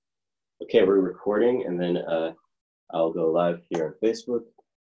Okay, we're recording, and then I'll go live here on Facebook.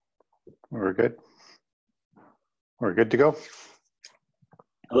 We're good. We're good to go.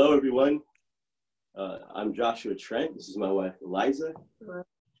 Hello, everyone. I'm Joshua Trent. This is my wife, Eliza. Hello.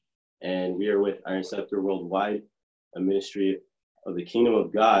 And we are with Iron Scepter Worldwide, a ministry of the Kingdom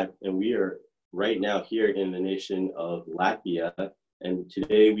of God. And we are right now here in the nation of Latvia. And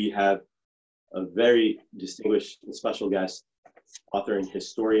today we have a very distinguished and special guest, author and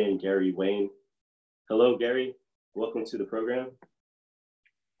historian Gary Wayne. Hello, Gary. Welcome to the program.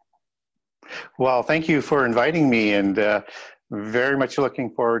 Well, thank you for inviting me, and very much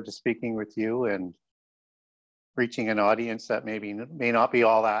looking forward to speaking with you and reaching an audience that may not be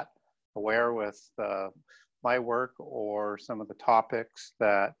all that aware with my work or some of the topics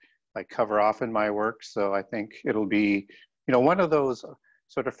that I cover off in my work. So I think it'll be, one of those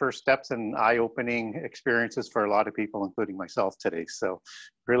sort of first steps and eye-opening experiences for a lot of people, including myself today. So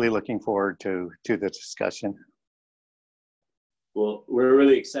really looking forward to the discussion. Well, we're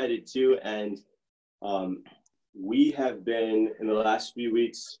really excited too. And we have been, in the last few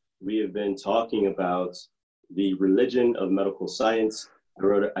weeks, we have been talking about the religion of medical science.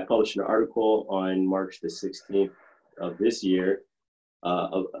 I published an article on March the 16th of this year,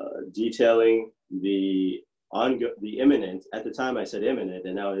 detailing the imminent, at the time I said imminent,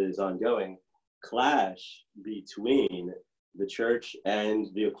 and now it is ongoing, clash between the church and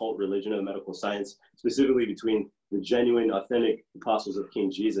the occult religion of medical science, specifically between the genuine, authentic apostles of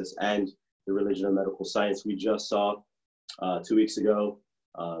King Jesus and the religion of medical science. We just saw 2 weeks ago,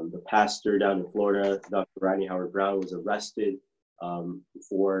 the pastor down in Florida, Dr. Rodney Howard-Browne, was arrested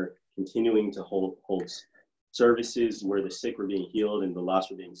for continuing to hold services where the sick were being healed and the lost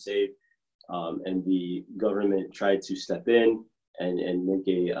were being saved. And the government tried to step in and make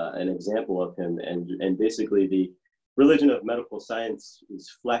an example of him. And basically the religion of medical science is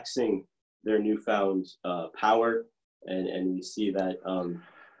flexing their newfound power. And we see that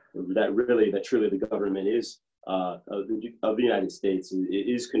that truly the government is of the United States. It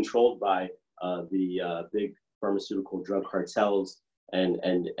is controlled by the big pharmaceutical drug cartels and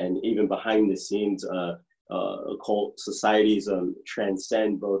even behind the scenes occult societies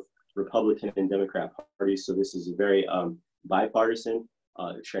transcend both Republican and Democrat parties. So this is a very bipartisan,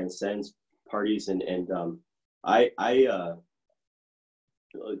 it transcends parties. And I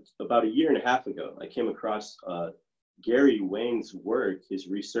about a year and a half ago, I came across Gary Wayne's work, his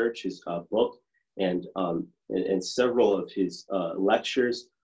research, his book, and several of his lectures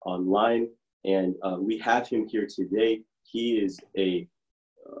online. And we have him here today. He is a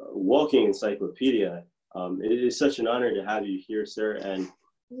walking encyclopedia. It is such an honor to have you here, sir. And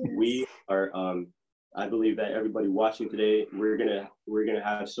we are, I believe that everybody watching today, we're gonna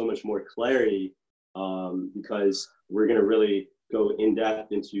have so much more clarity because we're gonna really go in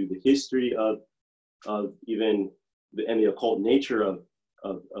depth into the history of even the occult nature of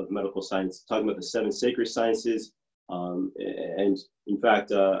medical science, talking about the 7 sacred sciences. And in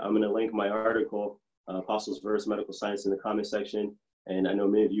fact, I'm gonna link my article, Apostles vs. Medical Science, in the comment section. And I know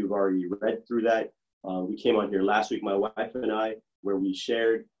many of you have already read through that. We came on here last week, my wife and I, where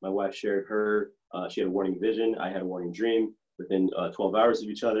my wife shared her, she had a warning vision, I had a warning dream within 12 hours of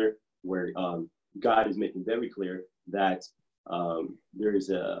each other, where God is making very clear that there is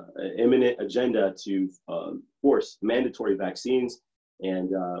an imminent agenda to force mandatory vaccines. And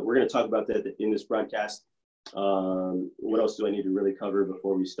we're going to talk about that in this broadcast. What else do I need to really cover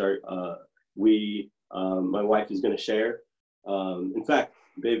before we start? My wife is going to share. In fact,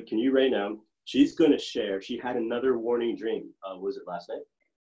 babe, can you right now? She's going to share. She had another warning dream. Was it last night?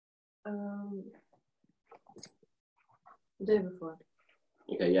 The day before.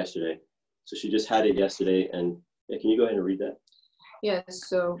 Okay, yesterday. So she just had it yesterday. And yeah, can you go ahead and read that? Yes,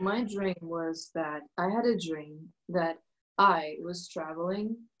 so my dream was that I had a dream that I was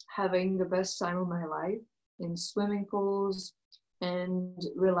traveling, having the best time of my life in swimming pools and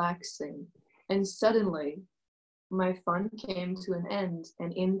relaxing. And suddenly, my fun came to an end,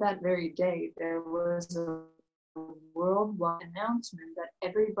 and in that very day there was a worldwide announcement that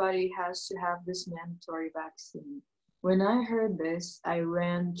everybody has to have this mandatory vaccine. When I heard this, I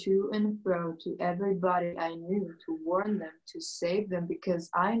ran to and fro to everybody I knew to warn them, to save them, because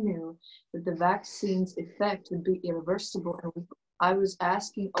I knew that the vaccine's effect would be irreversible. And I was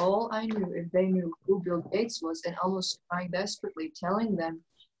asking all I knew if they knew who Bill Gates was, and almost trying desperately, telling them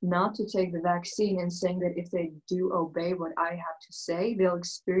not to take the vaccine and saying that if they do obey what I have to say, they'll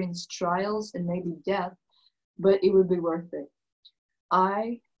experience trials and maybe death, but it would be worth it.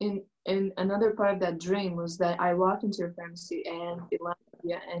 And another part of that dream was that I walked into a pharmacy and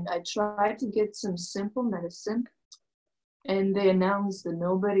I tried to get some simple medicine and they announced that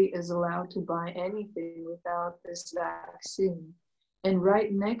nobody is allowed to buy anything without this vaccine. And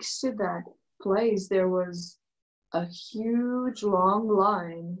right next to that place, there was a huge long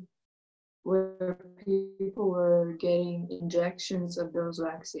line where people were getting injections of those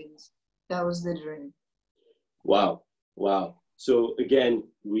vaccines. That was the dream. Wow. Wow. So again,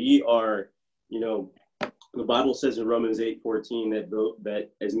 we are, you know, the Bible says in Romans 8:14 that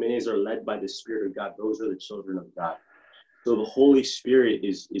as many as are led by the Spirit of God, those are the children of God. So the Holy Spirit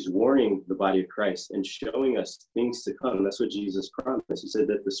is warning the body of Christ and showing us things to come. That's what Jesus promised. He said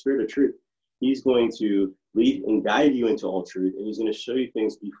that the Spirit of truth, he's going to lead and guide you into all truth, and he's going to show you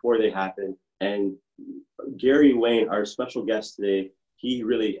things before they happen. And Gary Wayne, our special guest today, he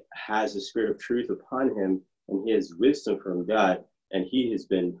really has the Spirit of truth upon him, and he has wisdom from God, and he has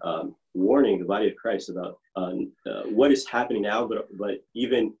been warning the body of Christ about what is happening now, but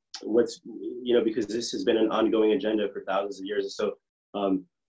even what's, you know, because this has been an ongoing agenda for thousands of years. So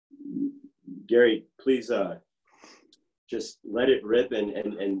Gary, please just let it rip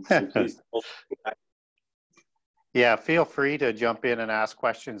and please. Yeah, feel free to jump in and ask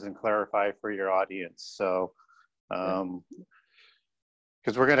questions and clarify for your audience. So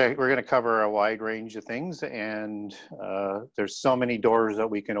because we're gonna cover a wide range of things, and there's so many doors that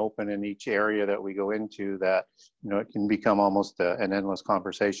we can open in each area that we go into that, you know, it can become almost an endless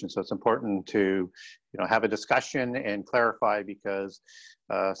conversation. So it's important to, you know, have a discussion and clarify, because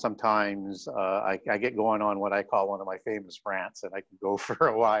sometimes I get going on what I call one of my famous rants, and I can go for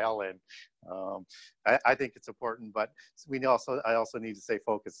a while, and I think it's important, but I also need to stay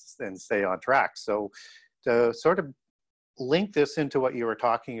focused and stay on track. So to sort of link this into what you were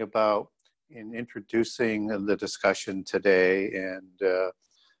talking about in introducing the discussion today, and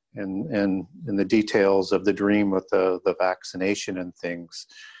the details of the dream with the vaccination and things.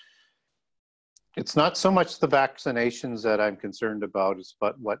 It's not so much the vaccinations that I'm concerned about,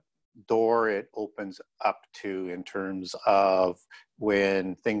 but what door it opens up to in terms of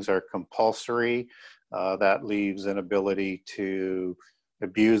when things are compulsory, that leaves an ability to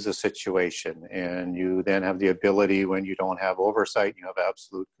abuse a situation, and you then have the ability, when you don't have oversight, you have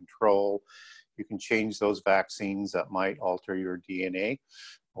absolute control, you can change those vaccines that might alter your DNA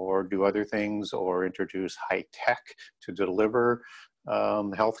or do other things, or introduce high tech to deliver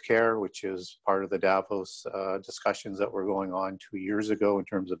healthcare, which is part of the Davos discussions that were going on 2 years ago in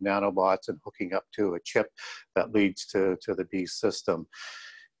terms of nanobots and hooking up to a chip that leads to the beast system.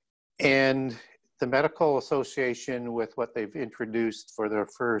 And the Medical Association, with what they've introduced for their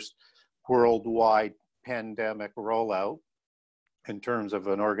first worldwide pandemic rollout in terms of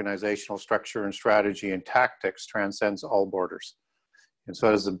an organizational structure and strategy and tactics, transcends all borders. And so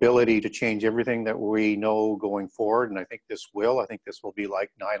it has the ability to change everything that we know going forward. And I think this will be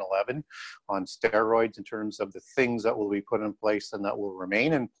like 9/11 on steroids in terms of the things that will be put in place and that will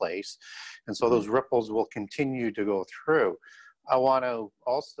remain in place. And so those ripples will continue to go through. I want to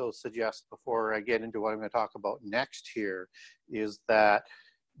also suggest, before I get into what I'm going to talk about next here, is that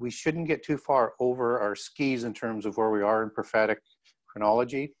we shouldn't get too far over our skis in terms of where we are in prophetic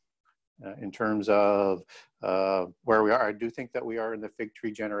chronology, in terms of where we are. I do think that we are in the fig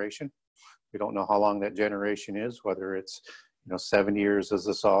tree generation. We don't know how long that generation is, whether it's 7 years as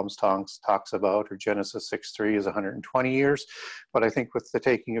the Psalms talks about, or Genesis 6:3 is 120 years. But I think with the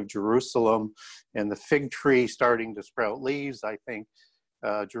taking of Jerusalem and the fig tree starting to sprout leaves, I think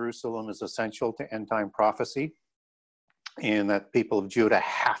Jerusalem is essential to end time prophecy, and that people of Judah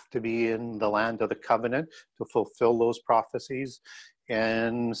have to be in the land of the covenant to fulfill those prophecies.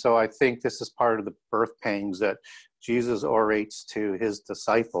 And so I think this is part of the birth pangs that Jesus orates to his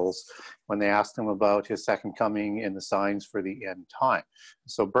disciples when they asked him about his second coming and the signs for the end time.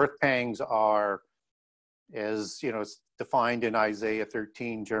 So birth pangs are, as it's defined in Isaiah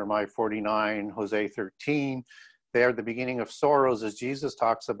 13, Jeremiah 49, Hosea 13. They are the beginning of sorrows, as Jesus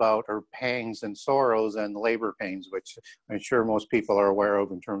talks about, or pangs and sorrows and labor pains, which I'm sure most people are aware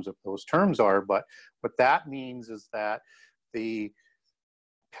of in terms of those terms are. But what that means is that the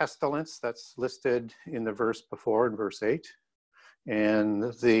pestilence that's listed in the verse before, in verse 8,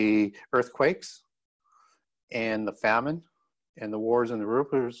 and the earthquakes and the famine and the wars and the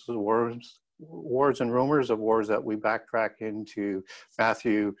rumors, wars and rumors of wars that we backtrack into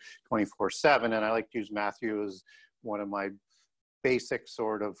Matthew 24:7. And I like to use Matthew as one of my basic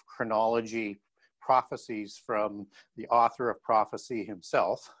sort of chronology prophecies from the author of prophecy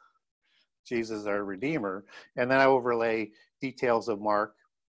himself, Jesus our Redeemer. And then I overlay details of Mark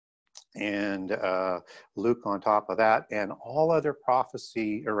and Luke on top of that, and all other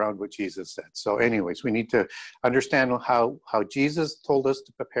prophecy around what Jesus said. So anyways, we need to understand how Jesus told us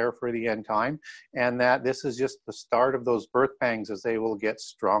to prepare for the end time, and that this is just the start of those birth pangs as they will get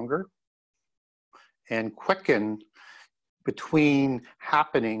stronger and quicken between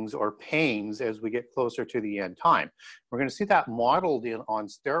happenings or pains as we get closer to the end time. We're going to see that modeled on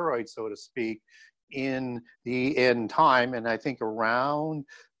steroids, so to speak, in the end time, and I think around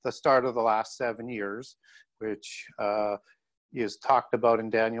the start of the last 7 years, which is talked about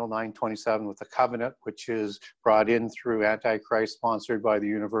in Daniel 9:27 with the covenant, which is brought in through Antichrist, sponsored by the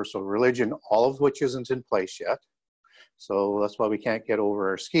universal religion, all of which isn't in place yet. So that's why we can't get over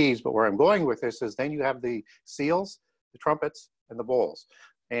our skis. But where I'm going with this is then you have the seals, the trumpets, and the bowls.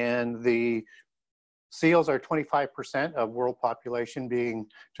 And the seals are 25% of world population being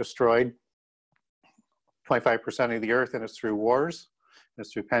destroyed, 25% of the earth, and it's through wars.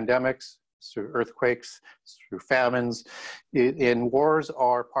 It's through pandemics, it's through earthquakes, it's through famines. And wars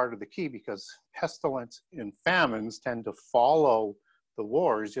are part of the key because pestilence and famines tend to follow the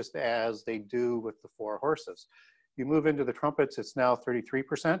wars just as they do with the four horses. You move into the trumpets, it's now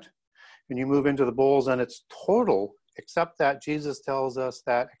 33%. And you move into the bowls and it's total, except that Jesus tells us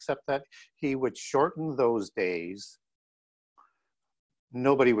that, except that he would shorten those days,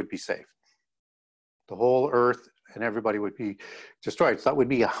 nobody would be saved. The whole earth and everybody would be destroyed. So that would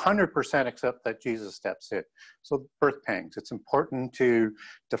be 100% except that Jesus steps in. So birth pangs, it's important to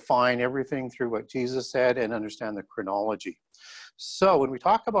define everything through what Jesus said and understand the chronology. So when we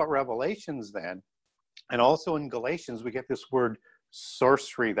talk about Revelations then, and also in Galatians, we get this word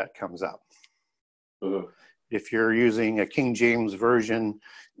sorcery that comes up. If you're using a King James Version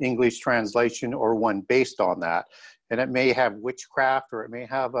English translation or one based on that, and it may have witchcraft or it may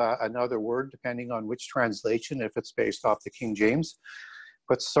have another word depending on which translation, if it's based off the King James.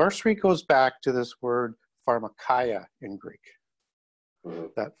 But sorcery goes back to this word pharmakeia in Greek.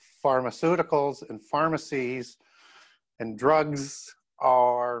 That pharmaceuticals and pharmacies and drugs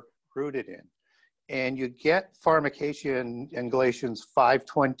are rooted in. And you get pharmakeia in Galatians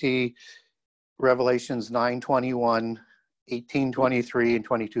 5:20, Revelations 9:21, 18:23, and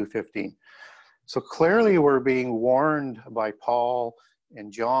 22:15. So clearly we're being warned by Paul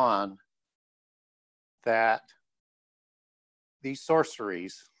and John that these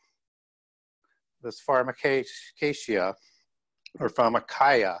sorceries, this pharmakeia, or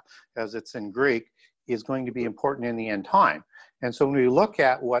pharmakeia as it's in Greek, is going to be important in the end time. And so when we look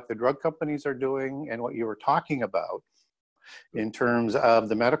at what the drug companies are doing and what you were talking about in terms of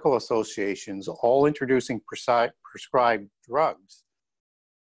the medical associations all introducing prescribed drugs,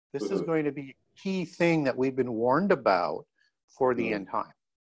 this is going to be a key thing that we've been warned about for the end time.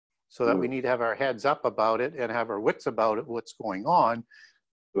 So that we need to have our heads up about it and have our wits about it, what's going on.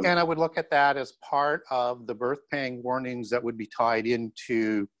 And I would look at that as part of the birth pang warnings that would be tied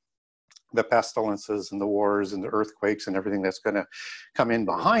into the pestilences and the wars and the earthquakes and everything that's going to come in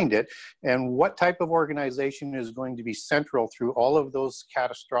behind it. And what type of organization is going to be central through all of those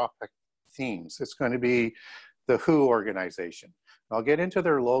catastrophic themes? It's going to be the WHO organization. I'll get into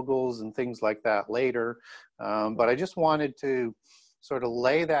their logos and things like that later, but I just wanted to sort of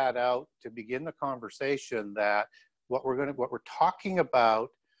lay that out to begin the conversation that what we're talking about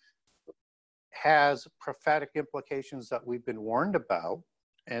has prophetic implications that we've been warned about.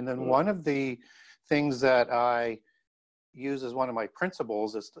 And then one of the things that I use as one of my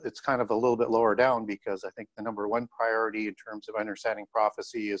principles is it's kind of a little bit lower down because I think the number one priority in terms of understanding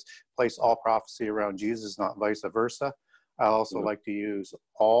prophecy is place all prophecy around Jesus, not vice versa. I also like to use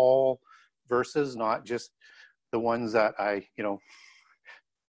all verses, not just the ones that I,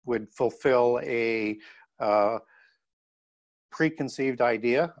 would fulfill a preconceived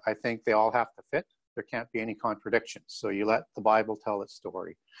idea. I think they all have to fit. There can't be any contradictions. So you let the Bible tell its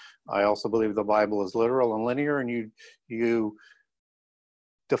story. I also believe the Bible is literal and linear, and you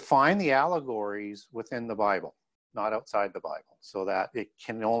define the allegories within the Bible, not outside the Bible, so that it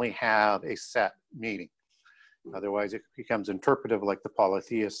can only have a set meaning. Otherwise, it becomes interpretive like the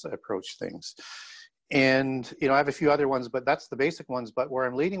polytheists approach things. And, I have a few other ones, but that's the basic ones. But where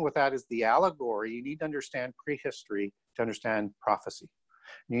I'm leading with that is the allegory. You need to understand prehistory to understand prophecy.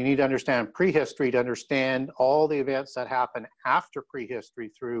 You need to understand prehistory to understand all the events that happen after prehistory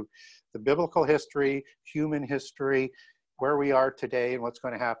through the biblical history, human history, where we are today, and what's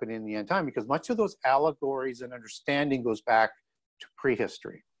going to happen in the end time. Because much of those allegories and understanding goes back to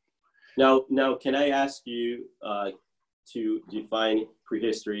prehistory. Now, can I ask you to define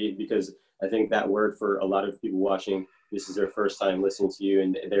prehistory? Because I think that word for a lot of people watching, this is their first time listening to you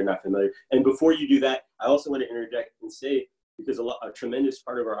and they're not familiar. And before you do that, I also want to interject and say, because a tremendous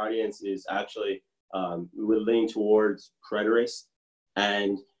part of our audience is actually would lean towards preterists,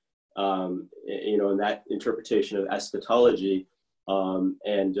 and in that interpretation of eschatology,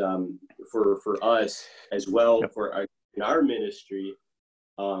 and for us as well, in our ministry,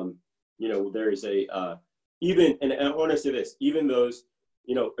 there is even, and I want to say this, even those,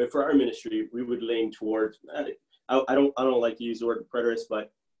 for our ministry, we would lean towards, I don't like to use the word preterist,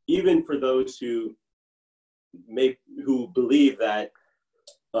 but even for those who believe that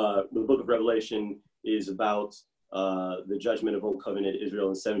the book of Revelation is about the judgment of Old Covenant Israel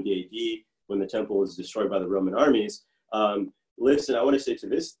in 70 AD, when the temple was destroyed by the Roman armies. Listen, I want to say to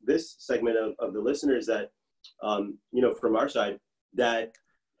this segment of the listeners that, from our side, that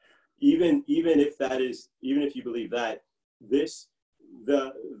even if you believe that,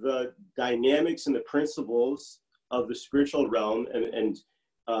 the dynamics and the principles of the spiritual realm and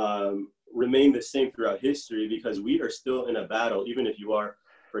remain the same throughout history, because we are still in a battle. Even if you are,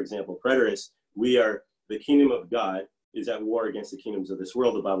 for example, preterist, the kingdom of God is at war against the kingdoms of this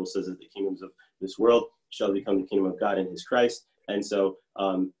world. The Bible says that the kingdoms of this world shall become the kingdom of God in his Christ. And so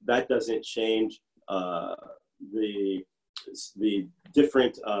that doesn't change the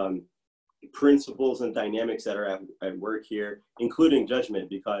different principles and dynamics that are at work here, including judgment,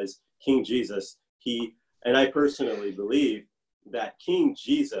 because King Jesus, and I personally believe that King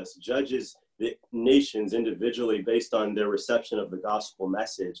Jesus judges the nations individually based on their reception of the gospel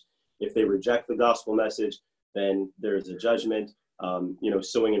message. If they reject the gospel message, then there's a judgment,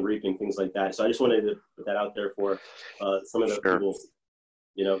 sowing and reaping, things like that. So I just wanted to put that out there for some of the people,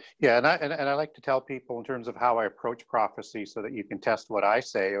 Yeah, and I like to tell people in terms of how I approach prophecy, so that you can test what I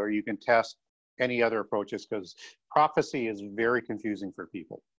say, or you can test any other approaches, because prophecy is very confusing for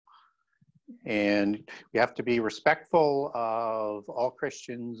people. And we have to be respectful of all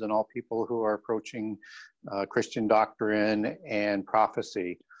Christians and all people who are approaching Christian doctrine and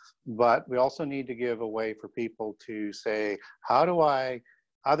prophecy. But we also need to give a way for people to say, how do I,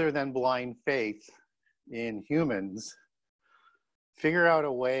 other than blind faith in humans, figure out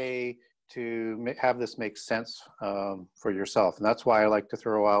a way to have this make sense for yourself? And that's why I like to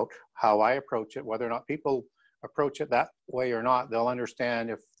throw out how I approach it. Whether or not people approach it that way or not, they'll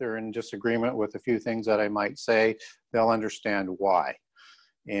understand. If they're in disagreement with a few things that I might say, they'll understand why.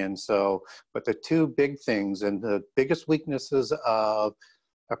 And so, but the two big things and the biggest weaknesses of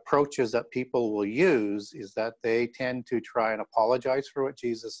approaches that people will use is that they tend to try and apologize for what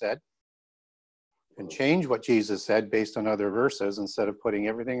Jesus said and change what Jesus said based on other verses, instead of putting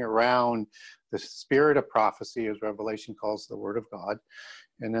everything around the spirit of prophecy, as Revelation calls the word of God.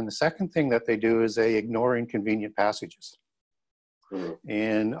 And then the second thing that they do is they ignore inconvenient passages.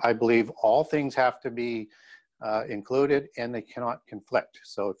 And I believe all things have to be included, and they cannot conflict.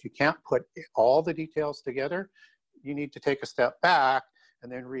 So if you can't put all the details together, you need to take a step back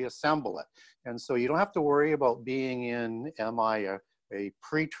and then reassemble it. And so you don't have to worry about being in, am I a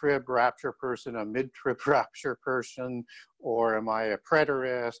pre-trib rapture person, a mid-trib rapture person, or am I a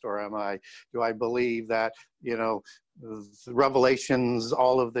preterist, or do I believe that, the Revelations,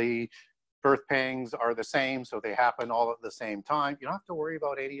 all of the birth pangs are the same, so they happen all at the same time? You don't have to worry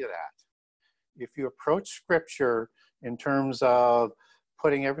about any of that. If you approach Scripture in terms of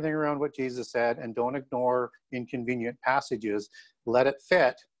putting everything around what Jesus said and don't ignore inconvenient passages, let it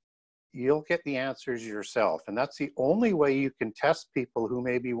fit, you'll get the answers yourself. And that's the only way you can test people who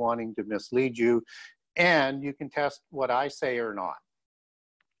may be wanting to mislead you, and you can test what I say or not.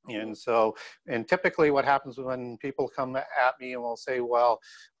 And so, and typically what happens when people come at me and will say, well,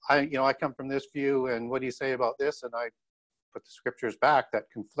 I come from this view, and what do you say about this? And I put the scriptures back that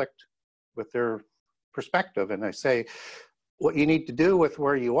conflict with their perspective. And I say, what you need to do with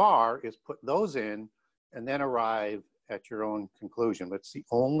where you are is put those in and then arrive at your own conclusion. That's the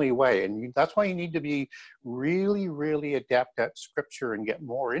only way. And that's why you need to be really, really adept at scripture and get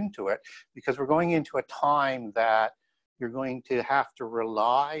more into it, because we're going into a time that you're going to have to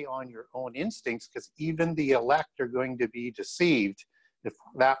rely on your own instincts, because even the elect are going to be deceived, if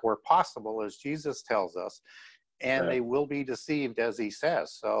that were possible, as Jesus tells us, and they will be deceived, as he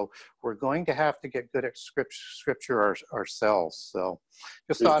says. So we're going to have to get good at scripture ourselves. So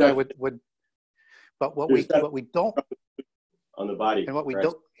just thought I would but what we don't on the body, and what we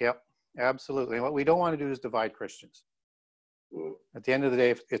don't, yep, absolutely. And what we don't want to do is divide Christians. At the end of the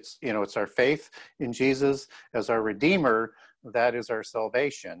day, it's our faith in Jesus as our Redeemer, that is our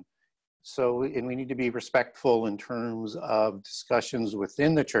salvation. So, and we need to be respectful in terms of discussions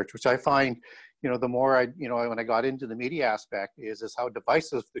within the church, which I find, the more when I got into the media aspect, is how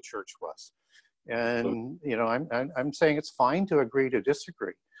divisive the church was. And, I'm saying it's fine to agree to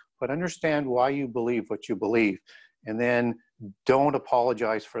disagree, but understand why you believe what you believe, and then don't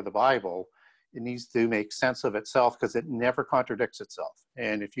apologize for the Bible. It needs to make sense of itself because it never contradicts itself.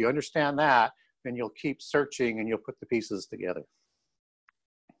 And if you understand that, then you'll keep searching and you'll put the pieces together.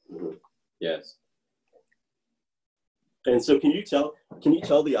 Mm-hmm. Yes. And so can you tell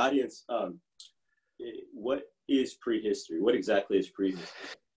the audience what is prehistory? What exactly is prehistory?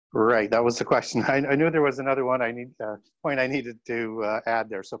 Right, that was the question. I knew there was another one point I needed to add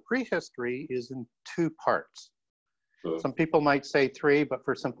there. So prehistory is in two parts. Some people might say three, but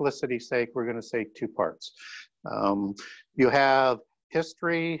for simplicity's sake, we're going to say two parts. You have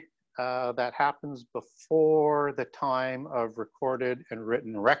history that happens before the time of recorded and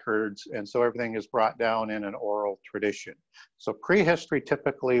written records, and so everything is brought down in an oral tradition. So prehistory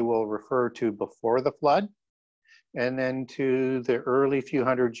typically will refer to before the flood, and then to the early few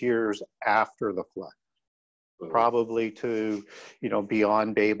hundred years after the flood. Probably to,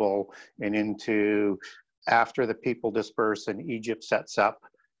 beyond Babel and into after the people disperse and Egypt sets up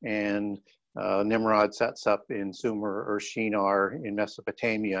and Nimrod sets up in Sumer or Shinar in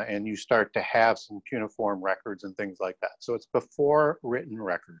Mesopotamia, and you start to have some cuneiform records and things like that. So it's before written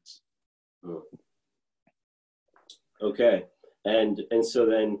records. Okay. And so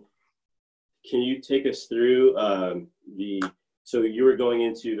then can you take us through so you were going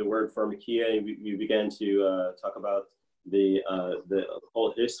into the word pharmakia, and you began to talk about the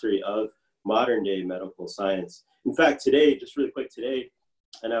whole history of modern day medical science. In fact, today, just really quick today,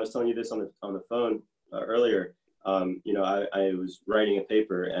 and I was telling you this on the phone earlier, I was writing a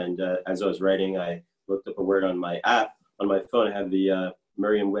paper, and as I was writing, I looked up a word on my app. On my phone, I have the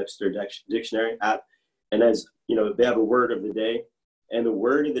Merriam-Webster dictionary app, and as you know, they have a word of the day, and the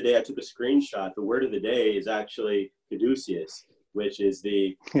word of the day, I took a screenshot. The word of the day is actually caduceus, which is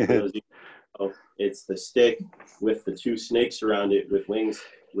it's the stick with the two snakes around it with wings,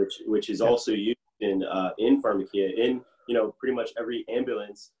 which is also used in pharmakia. In pretty much every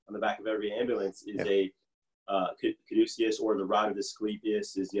ambulance, on the back of every ambulance is a caduceus, or the rod of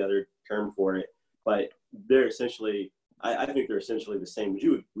Asclepius is the other term for it. But they're essentially, I think they're essentially the same.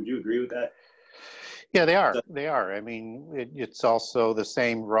 Would you agree with that? Yeah, they are. They are. I mean, it's also the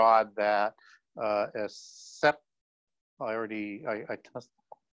same rod that I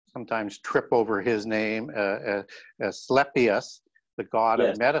sometimes trip over his name, Asclepius, the god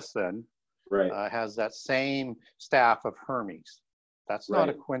of medicine, has that same staff of Hermes. That's not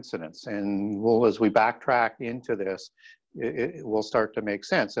a coincidence. And as we backtrack into this, it will start to make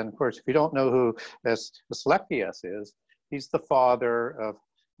sense. And of course, if you don't know who Asclepius is, he's the father of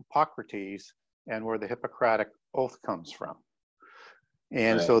Hippocrates and where the Hippocratic Oath comes from.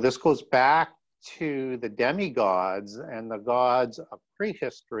 And so this goes back to the demigods and the gods of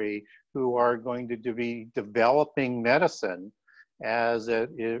prehistory who are going to be developing medicine as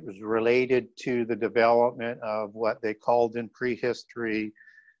it is related to the development of what they called in prehistory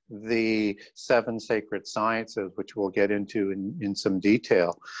the 7 sacred sciences, which we'll get into in some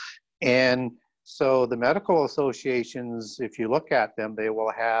detail. And so the medical associations, if you look at them, they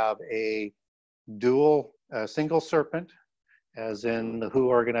will have a single serpent, as in the WHO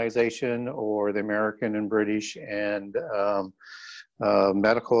organization or the American and British and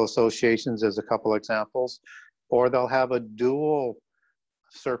medical associations as a couple examples, or they'll have a dual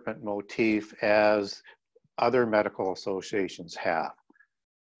serpent motif as other medical associations have.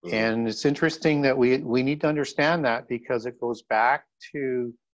 And it's interesting that we need to understand that, because it goes back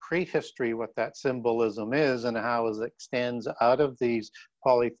to prehistory, what that symbolism is and how it extends out of these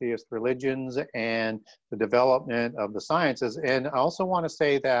polytheist religions and the development of the sciences. And I also want to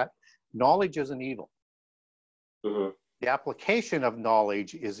say that knowledge isn't evil. The application of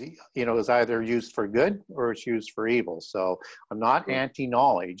knowledge is either used for good or it's used for evil. So I'm not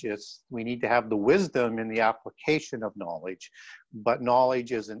anti-knowledge. We need to have the wisdom in the application of knowledge, but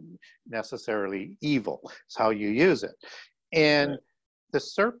knowledge isn't necessarily evil. It's how you use it. And the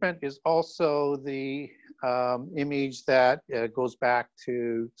serpent is also the image that goes back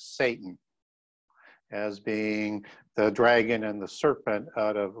to Satan as being the dragon and the serpent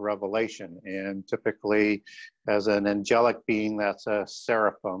out of Revelation. And typically as an angelic being, that's a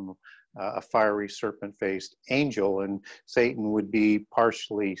seraphim, a fiery serpent-faced angel. And Satan would be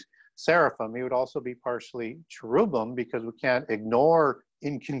partially seraphim. He would also be partially cherubim, because we can't ignore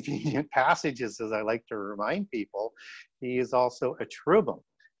inconvenient passages, as I like to remind people. He is also a cherubim,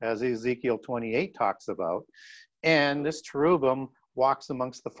 as Ezekiel 28 talks about. And this cherubim walks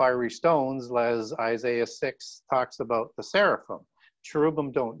amongst the fiery stones, as Isaiah 6 talks about the seraphim.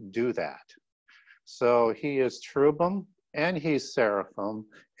 Cherubim don't do that. So he is cherubim, and he's seraphim,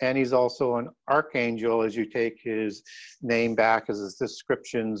 and he's also an archangel as you take his name back as his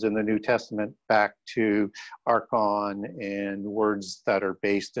descriptions in the New Testament back to archon and words that are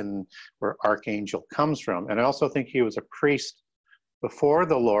based in where archangel comes from. And I also think he was a priest before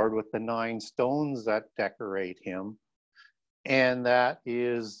the Lord with the 9 stones that decorate him. And that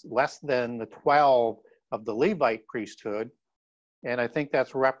is less than the 12 of the Levite priesthood. And I think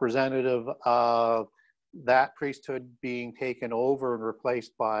that's representative of that priesthood being taken over and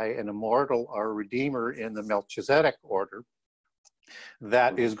replaced by an immortal or redeemer in the Melchizedek order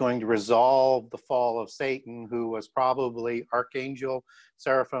that is going to resolve the fall of Satan, who was probably archangel,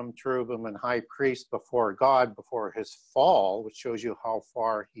 seraphim, cherubim, and high priest before God before his fall, which shows you how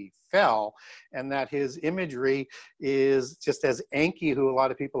far he fell, and that his imagery is just as Enki, who a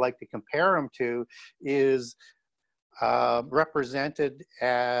lot of people like to compare him to, is represented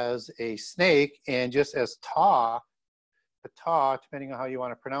as a snake, and just as Ptah, depending on how you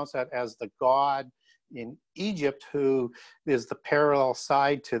want to pronounce that, as the god in Egypt, who is the parallel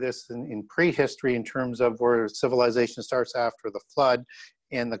side to this in prehistory in terms of where civilization starts after the flood,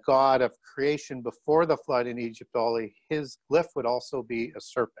 and the god of creation before the flood in Egypt, his glyph would also be a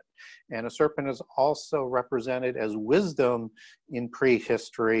serpent. And a serpent is also represented as wisdom in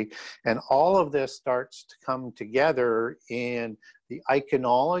prehistory. And all of this starts to come together in the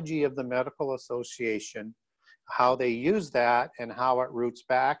iconology of the Medical Association, how they use that and how it roots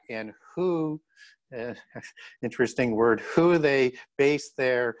back, and who, interesting word, who they base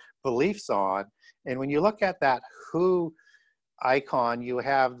their beliefs on. And when you look at that who icon, you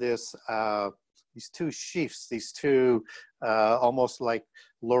have this these 2 sheaths, these 2 almost like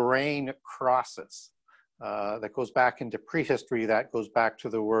Lorraine crosses. That goes back into prehistory. That goes back to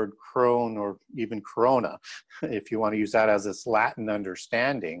the word crone, or even corona, if you want to use that as its Latin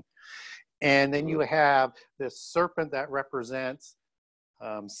understanding. And then you have this serpent that represents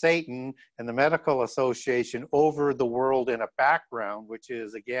Satan, and the Medical Association over the world in a background, which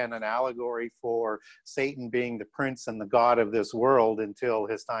is again an allegory for Satan being the prince and the god of this world until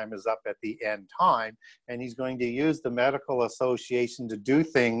his time is up at the end time. And he's going to use the Medical Association to do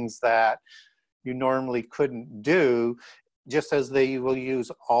things that you normally couldn't do, just as they will use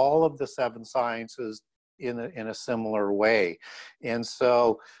all of the 7 sciences in a similar way. And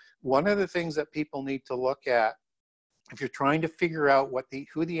so one of the things that people need to look at if you're trying to figure out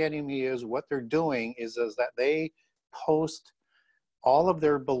who the enemy is, what they're doing, is that they post all of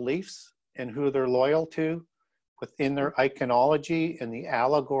their beliefs and who they're loyal to within their iconology and the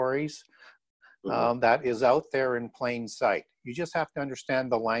allegories that is out there in plain sight. You just have to understand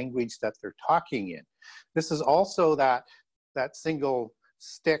the language that they're talking in. This is also that single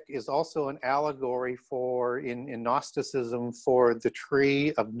stick is also an allegory for, in Gnosticism, for the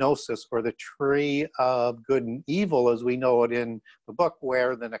tree of gnosis, or the tree of good and evil, as we know it in the book,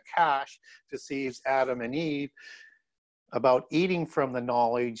 where the Nakash deceives Adam and Eve about eating from the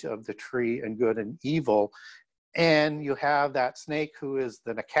knowledge of the tree and good and evil. And you have that snake who is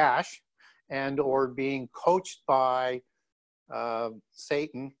the Nakash, and or being coached by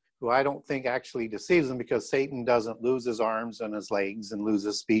Satan, who I don't think actually deceives them, because Satan doesn't lose his arms and his legs and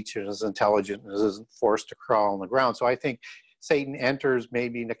loses speech and is intelligent and isn't forced to crawl on the ground. So I think Satan enters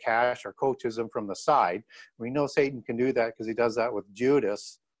maybe Nakash or coaches him from the side. We know Satan can do that because he does that with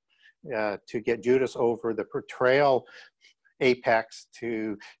Judas to get Judas over the betrayal apex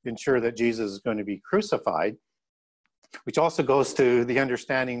to ensure that Jesus is going to be crucified, which also goes to the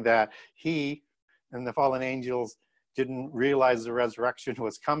understanding that he and the fallen angels didn't realize the resurrection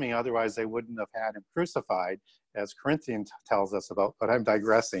was coming, otherwise they wouldn't have had him crucified, as Corinthians tells us about, but I'm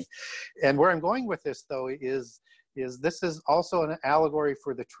digressing. And where I'm going with this, though, is this is also an allegory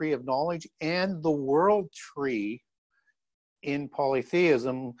for the tree of knowledge and the world tree in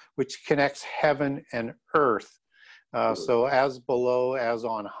polytheism, which connects heaven and earth. So as below, as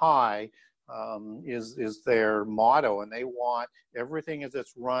on high, is their motto, and they want everything as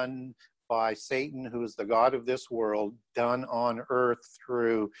it's run by Satan, who is the god of this world, done on earth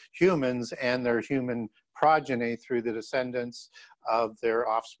through humans and their human progeny through the descendants of their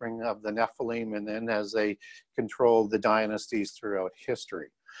offspring of the Nephilim, and then as they control the dynasties throughout history.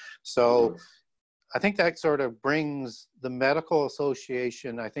 So I think that sort of brings the Medical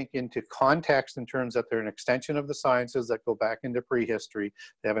Association, I think, into context in terms that they're an extension of the sciences that go back into prehistory.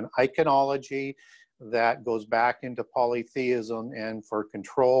 They have an iconology that goes back into polytheism and for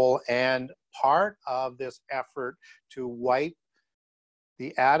control, and part of this effort to wipe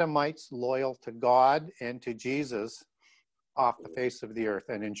the Adamites loyal to God and to Jesus off the face of the earth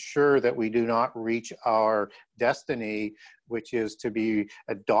and ensure that we do not reach our destiny, which is to be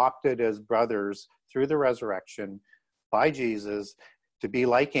adopted as brothers through the resurrection by Jesus to be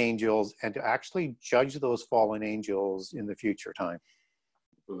like angels and to actually judge those fallen angels in the future time.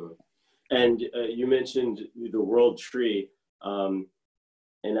 Mhm. And you mentioned the world tree.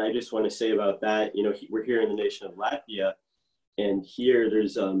 And I just want to say about that, you know, we're here in the nation of Latvia, and here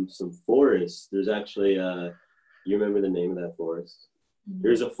there's some forests. There's actually, you remember the name of that forest? Mm-hmm.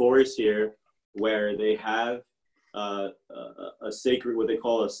 There's a forest here where they have a sacred, what they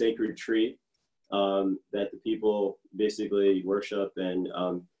call a sacred tree, that the people basically worship, and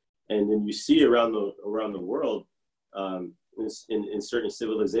then you see around the world, in certain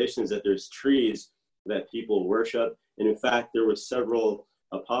civilizations, that there's trees that people worship. And in fact, there were several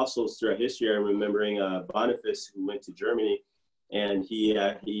apostles throughout history. I'm remembering Boniface, who went to Germany, and he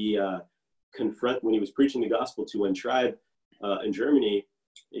when he was preaching the gospel to one tribe in Germany,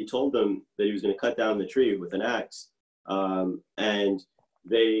 he told them that he was going to cut down the tree with an axe, and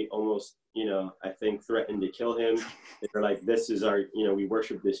they almost, you know, I think threatened to kill him. They're like, "This is our, you know, we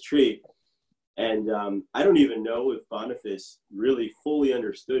worship this tree." And I don't even know if Boniface really fully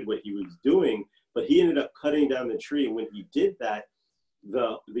understood what he was doing, but he ended up cutting down the tree. And when he did that,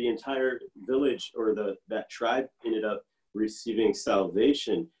 the entire village, or that tribe, ended up receiving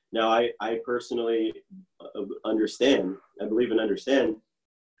salvation. Now, I personally understand, I believe and understand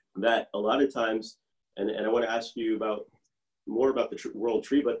that a lot of times, and I want to ask you more about the world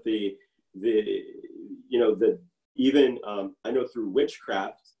tree, but even I know through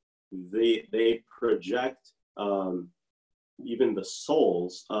witchcraft, they project even the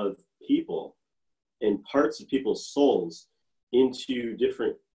souls of people and parts of people's souls into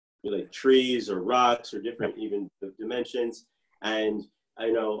different, like, trees or rocks or different even dimensions. And I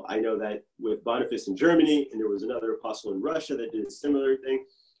know that with Boniface in Germany, and there was another apostle in Russia that did a similar thing.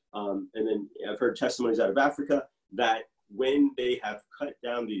 And then I've heard testimonies out of Africa that when they have cut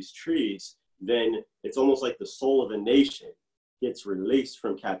down these trees, then it's almost like the soul of a nation gets released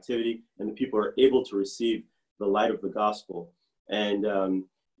from captivity, and the people are able to receive the light of the gospel. And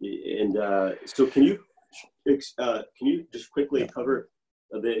so can you just quickly cover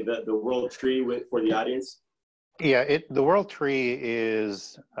the world tree for the audience? Yeah, the world tree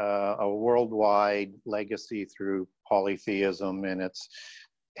is a worldwide legacy through polytheism, and it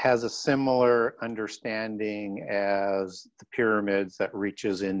has a similar understanding as the pyramids that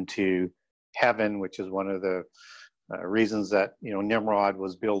reaches into heaven, which is one of the reasons that, you know, Nimrod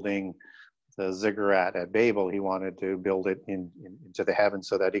was building the ziggurat at Babel. He wanted to build it into the heavens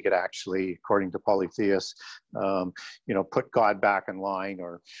so that he could actually, according to polytheists, put God back in line,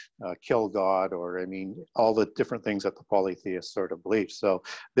 or kill God, or, I mean, all the different things that the polytheists sort of believe. So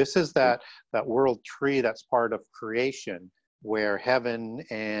this is that world tree that's part of creation, where heaven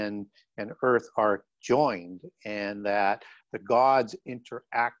and earth are joined, and that the gods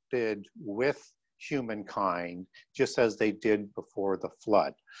interacted with humankind just as they did before the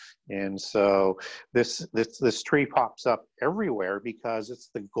flood. And so this tree pops up everywhere because it's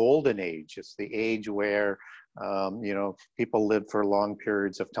the golden age. It's the age where people lived for long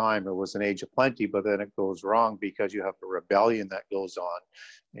periods of time. It was an age of plenty, but then it goes wrong because you have the rebellion that goes on,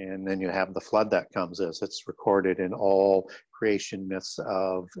 and then you have the flood that comes, as it's recorded in all creation myths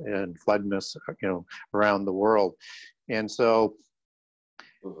and flood myths, around the world. And so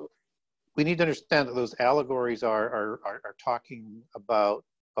we need to understand that those allegories are talking about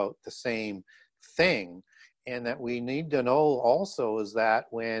the same thing, and that we need to know also is that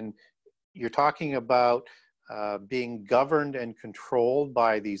when you're talking about being governed and controlled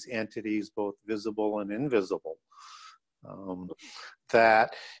by these entities, both visible and invisible,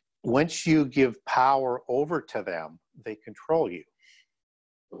 that once you give power over to them, they control you.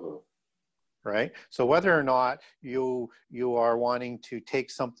 Right? So whether or not you are wanting to take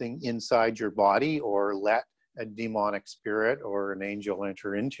something inside your body, or let a demonic spirit or an angel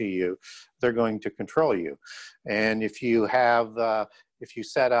enter into you, they're going to control you. And if you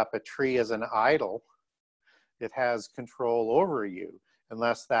set up a tree as an idol, it has control over you,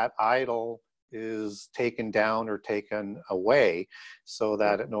 unless that idol is taken down or taken away, so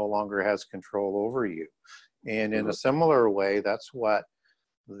that it no longer has control over you. And in a similar way, that's what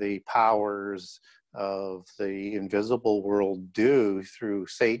the powers of the invisible world do through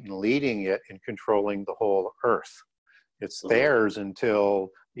Satan leading it and controlling the whole earth. It's theirs until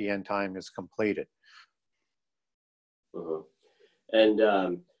the end time is completed. And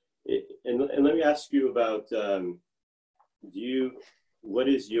let me ask you about, what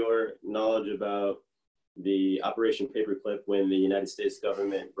is your knowledge about the Operation Paperclip, when the United States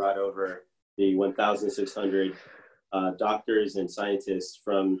government brought over the 1,600 doctors and scientists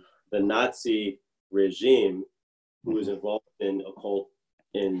from the Nazi regime who was involved in occult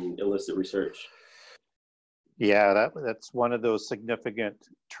and illicit research? Yeah, that's one of those significant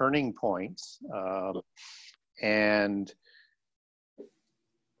turning points. And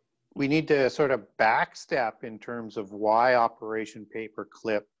we need to sort of backstep in terms of why Operation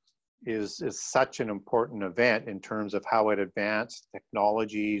Paperclip is such an important event in terms of how it advanced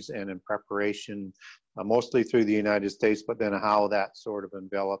technologies and in preparation, mostly through the United States, but then how that sort of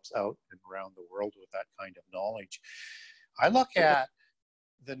envelops out and around the world with that kind of knowledge. I look at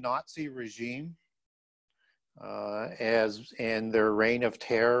the Nazi regime and their reign of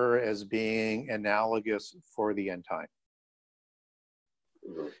terror as being analogous for the end time.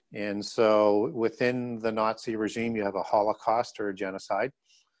 And so within the Nazi regime, you have a Holocaust or a genocide,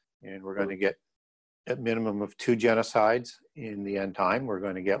 and we're going to get a minimum of 2 genocides in the end time. We're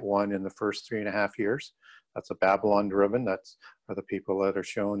going to get one in the first 3.5 years. That's a Babylon driven. That's for the people that are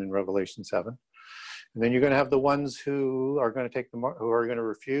shown in Revelation 7. And then you're going to have the ones who are going to take who are going to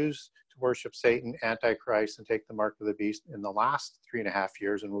refuse to worship Satan, Antichrist, and take the mark of the beast in the last 3.5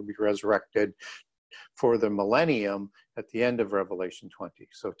 years, and will be resurrected for the millennium at the end of Revelation 20.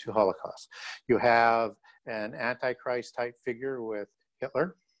 So 2 Holocausts. You have an Antichrist type figure with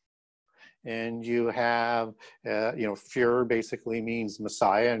Hitler. And you have, Führer basically means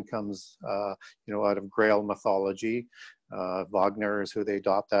Messiah and comes, out of Grail mythology. Wagner is who they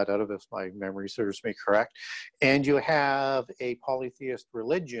adopt that out of, if my memory serves me correct. And you have a polytheist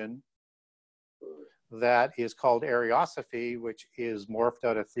religion that is called Ariosophy, which is morphed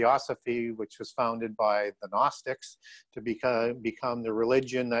out of Theosophy, which was founded by the Gnostics to become the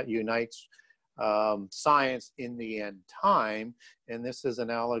religion that unites science in the end time. And this is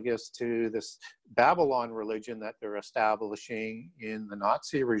analogous to this Babylon religion that they're establishing in the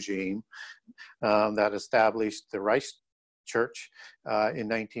Nazi regime that established the Reich Church in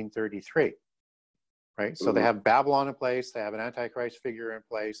 1933. Right? So they have Babylon in place, they have an Antichrist figure in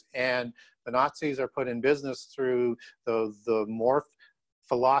place, and the Nazis are put in business through the morph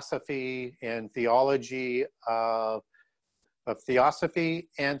philosophy and theology of Theosophy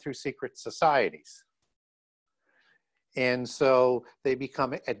and through secret societies. And so they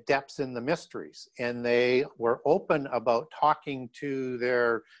become adepts in the mysteries, and they were open about talking to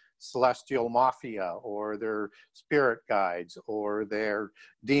their celestial mafia or their spirit guides or their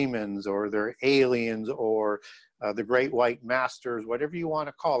demons or their aliens or the great white masters, whatever you want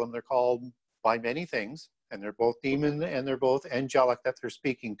to call them. They're called by many things, and they're both demon and they're both angelic that they're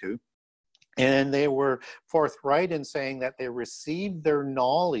speaking to. And they were forthright in saying that they received their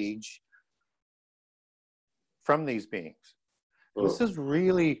knowledge from these beings. This is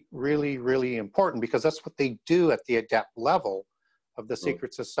really, really, really important, because that's what they do at the adept level of the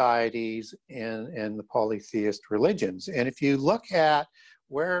secret societies and the polytheist religions. And if you look at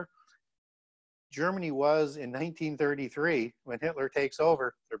where Germany was in 1933, when Hitler takes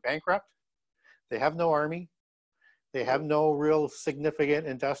over, they're bankrupt. They have no army. They have no real significant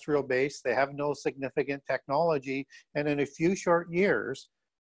industrial base. They have no significant technology. And in a few short years,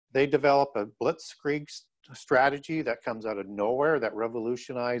 they develop a blitzkrieg strategy that comes out of nowhere that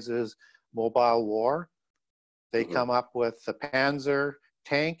revolutionizes mobile war. They come up with the Panzer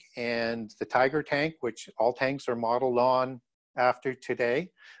tank and the Tiger tank, which all tanks are modeled on after today,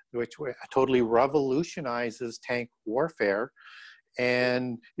 which totally revolutionizes tank warfare.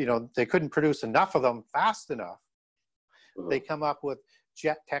 And, they couldn't produce enough of them fast enough. They come up with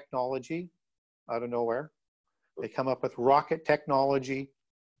jet technology out of nowhere. They come up with rocket technology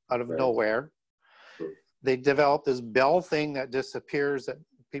out of nowhere. They develop this Bell thing that disappears that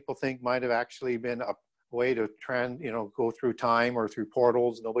people think might have actually been a way to go through time or through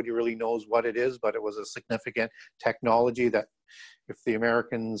portals. Nobody really knows what it is, but it was a significant technology that, if the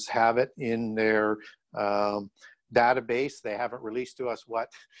Americans have it in their database, they haven't released to us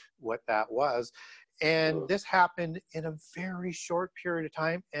what that was. And this happened in a very short period of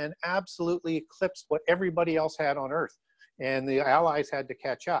time and absolutely eclipsed what everybody else had on Earth. And the Allies had to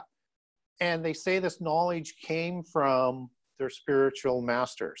catch up. And they say this knowledge came from their spiritual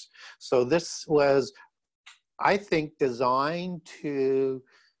masters. So this was, I think, designed to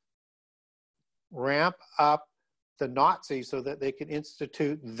ramp up the Nazis so that they could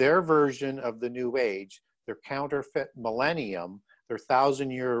institute their version of the New Age, their counterfeit millennium, their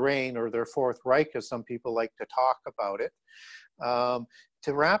 1,000-year reign, or their Fourth Reich, as some people like to talk about it,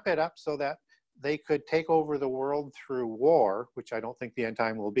 to ramp it up so that they could take over the world through war, which I don't think the end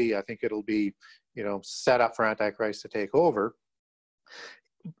time will be. I think it'll be, set up for Antichrist to take over,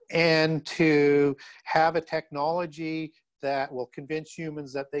 and to have a technology that will convince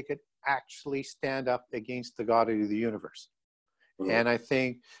humans that they could actually stand up against the God of the universe. And I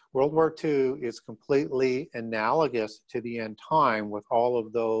think World War II is completely analogous to the end time with all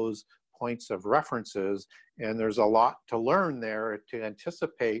of those points of references, and there's a lot to learn there to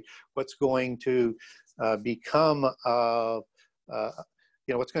anticipate what's going to become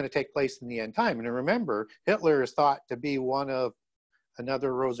what's going to take place in the end time. And remember, Hitler is thought to be one of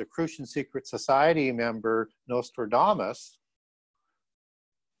another Rosicrucian secret society member, Nostradamus,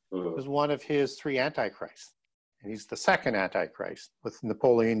 was one of his 3 antichrists. And he's the second antichrist, with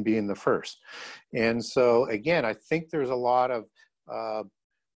Napoleon being the first. And so again, I think there's a lot of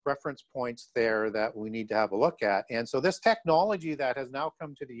reference points there that we need to have a look at. And so this technology that has now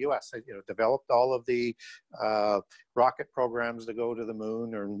come to the US, developed all of the rocket programs to go to the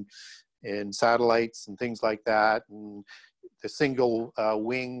moon, and satellites and things like that. And the single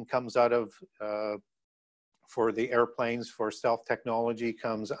wing comes out of, for the airplanes, for stealth technology,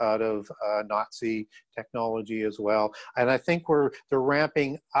 comes out of Nazi technology as well. And I think they're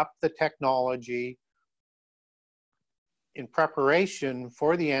ramping up the technology in preparation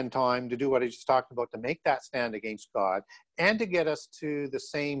for the end time to do what I just talked about, to make that stand against God and to get us to the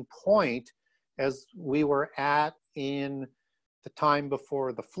same point as we were at in the time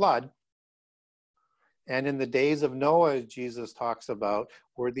before the flood. And in the days of Noah, as Jesus talks about,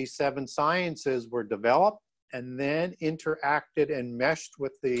 where these 7 sciences were developed and then interacted and meshed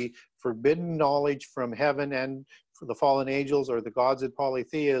with the forbidden knowledge from heaven and for the fallen angels, or the gods of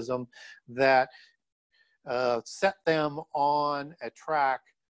polytheism, that set them on a track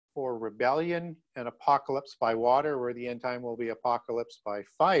for rebellion and apocalypse by water, where the end time will be apocalypse by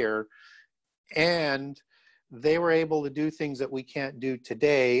fire. And they were able to do things that we can't do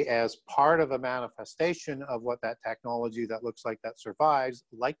today as part of a manifestation of what that technology that looks like that survives,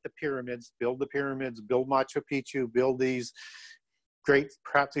 like the pyramids, build Machu Picchu, build these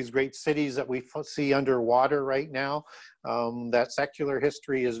perhaps these great cities that we see underwater right now. That secular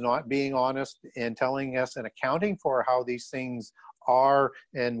history is not being honest and telling us and accounting for how these things are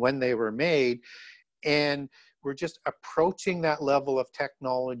and when they were made. And we're just approaching that level of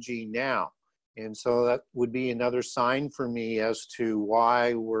technology now. And so that would be another sign for me as to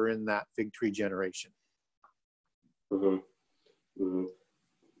why we're in that fig tree generation. Mm-hmm. Mm-hmm.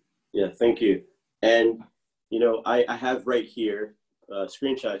 Yeah, thank you. And, I have right here a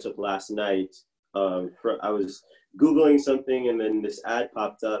screenshot I took last night. I was Googling something, and then this ad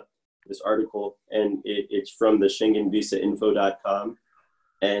popped up, this article, and it's from the SchengenVisaInfo.com.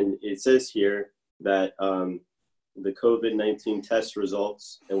 And it says here that the COVID-19 test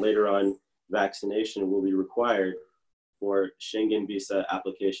results and later on vaccination will be required for Schengen visa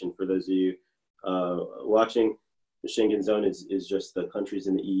application. For those of you watching, the Schengen zone is just the countries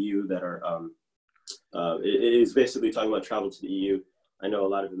in the EU that are, it is basically talking about travel to the EU. I know a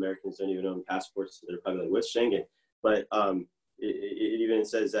lot of Americans don't even own passports, so they're probably like, what's Schengen? But it even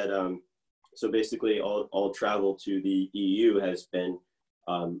says that, so basically all travel to the EU has been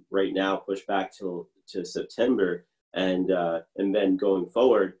right now pushed back to September. And then going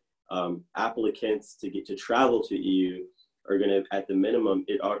forward, applicants to get to travel to EU are going to, at the minimum,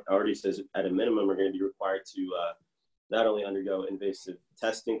 it already says at a minimum, are going to be required to not only undergo invasive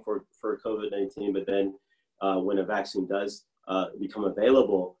testing for COVID-19, but then when a vaccine does become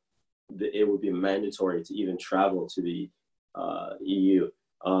available, it will be mandatory to even travel to the EU.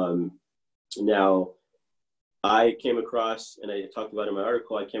 Now, I came across, and I talked about in my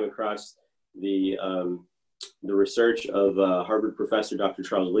article, I came across the research of Harvard professor Dr.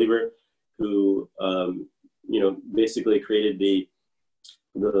 Charles Lieber, who basically created the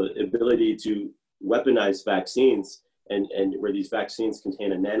ability to weaponize vaccines, and where these vaccines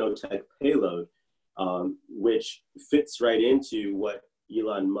contain a nanotech payload, which fits right into what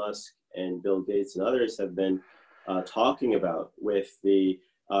Elon Musk and Bill Gates and others have been talking about with the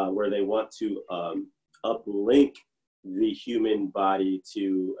where they want to uplink the human body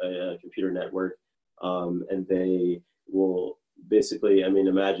to a computer network. And they will basically,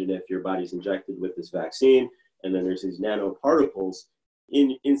 imagine if your body's injected with this vaccine, and then there's these nanoparticles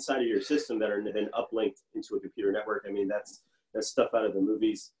inside of your system that are then uplinked into a computer network. That's stuff out of the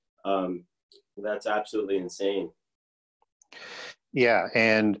movies. That's absolutely insane. Yeah,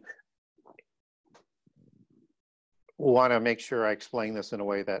 and want to make sure I explain this in a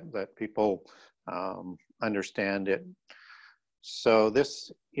way that people understand it. So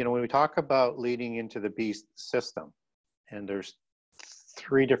this, when we talk about leading into the beast system, and there's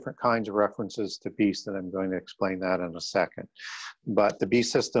 3 different kinds of references to beast, and I'm going to explain that in a second. But the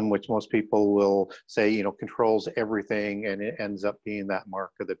beast system, which most people will say, controls everything, and it ends up being that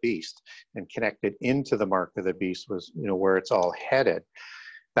mark of the beast, and connected into the mark of the beast was, where it's all headed.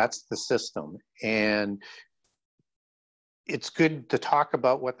 That's the system. And it's good to talk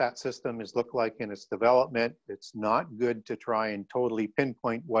about what that system is look like in its development. It's not good to try and totally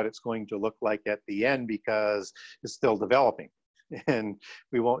pinpoint what it's going to look like at the end because it's still developing. And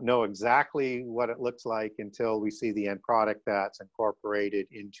we won't know exactly what it looks like until we see the end product that's incorporated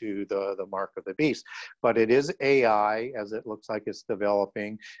into the mark of the beast. But it is AI, as it looks like it's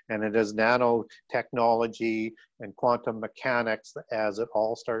developing, and it is nanotechnology and quantum mechanics as it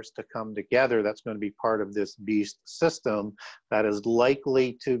all starts to come together. That's going to be part of this beast system that is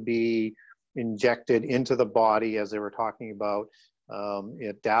likely to be injected into the body, as they were talking about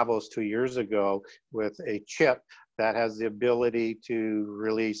at Davos 2 years ago, with a chip that has the ability to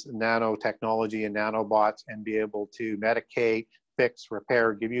release nanotechnology and nanobots and be able to medicate, fix,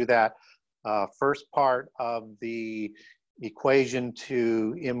 repair, give you that first part of the equation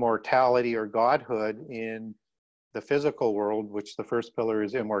to immortality or godhood in the physical world, which the first pillar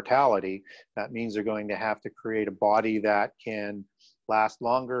is immortality. That means they're going to have to create a body that can last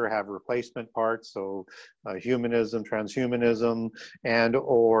longer, have replacement parts, so humanism, transhumanism, and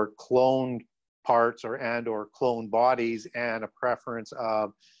or cloned parts or cloned bodies, and a preference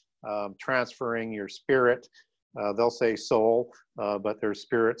of transferring your spirit. They'll say soul, but there's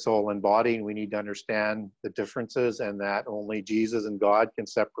spirit, soul, and body, and we need to understand the differences, and that only Jesus and God can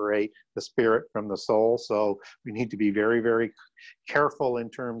separate the spirit from the soul. So we need to be very, very careful in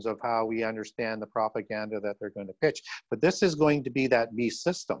terms of how we understand the propaganda that they're going to pitch. But this is going to be that beast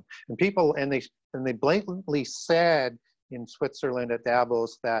system, and people, and they blatantly said in Switzerland at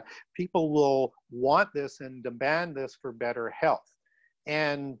Davos that people will want this and demand this for better health.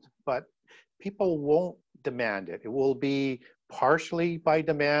 But people won't demand it. It will be partially by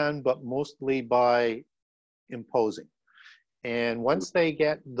demand, but mostly by imposing. And once they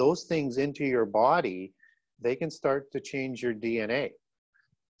get those things into your body, they can start to change your DNA.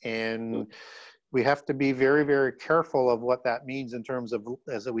 And we have to be very, very careful of what that means in terms of,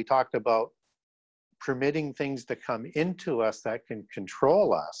 as we talked about, permitting things to come into us that can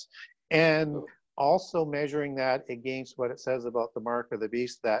control us, and also measuring that against what it says about the mark of the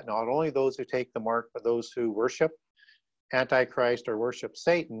beast, that not only those who take the mark, but those who worship Antichrist or worship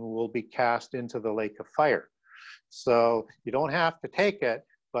Satan will be cast into the lake of fire. So you don't have to take it,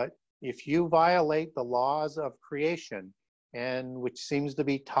 but if you violate the laws of creation, and which seems to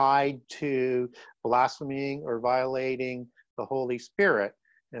be tied to blaspheming or violating the Holy Spirit,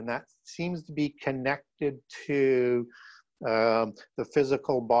 and that seems to be connected to the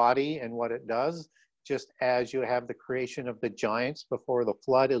physical body and what it does, just as you have the creation of the giants before the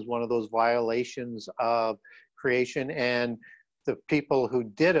flood is one of those violations of creation, and the people who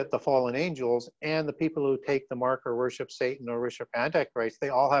did it, the fallen angels, and the people who take the mark or worship Satan or worship Antichrist, they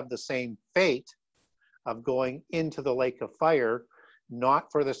all have the same fate of going into the lake of fire,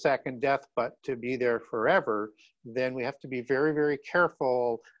 not for the second death, but to be there forever. Then we have to be very, very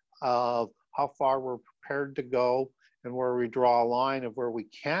careful of how far we're prepared to go and where we draw a line of where we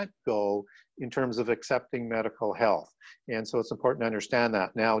can't go in terms of accepting medical health. And so it's important to understand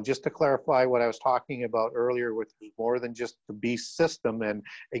that. Now, just to clarify what I was talking about earlier, with more than just the beast system, and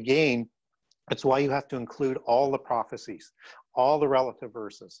again, it's why you have to include all the prophecies, all the relative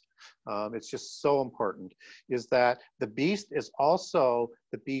verses. It's just so important, is that the beast is also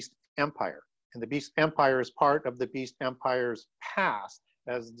the beast empire. And the beast empire is part of the beast empire's past,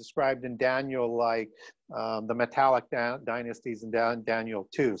 as described in Daniel, like the metallic dynasties in Daniel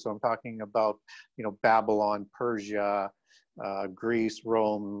 2. So I'm talking about, Babylon, Persia, Greece,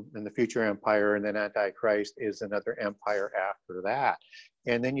 Rome, and the future empire, and then Antichrist is another empire after that.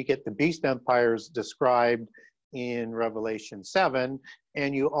 And then you get the beast empires described in Revelation 7,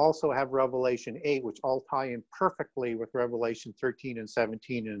 and you also have Revelation 8, which all tie in perfectly with Revelation 13 and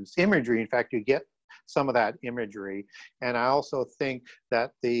 17 in its imagery. In fact, you get some of that imagery. And I also think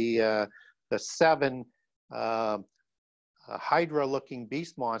that the seven Hydra-looking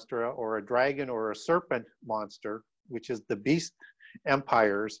beast monster, or a dragon or a serpent monster, which is the beast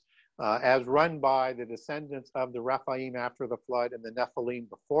empires, as run by the descendants of the Rephaim after the flood and the Nephilim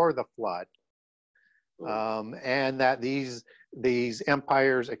before the flood, and that these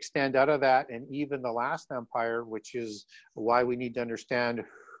empires extend out of that, and even the last empire, which is why we need to understand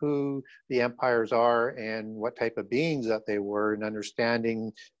who the empires are and what type of beings that they were, and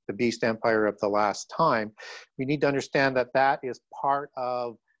understanding the beast empire of the last time. We need to understand that that is part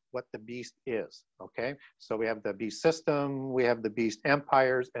of what the beast is, okay? So we have the beast system, we have the beast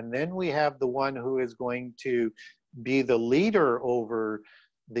empires, and then we have the one who is going to be the leader over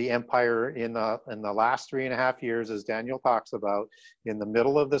the empire in the last 3.5 years, as Daniel talks about, in the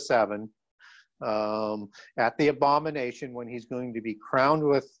middle of the seven, at the abomination, when he's going to be crowned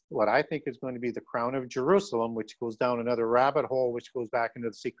with what I think is going to be the crown of Jerusalem, which goes down another rabbit hole, which goes back into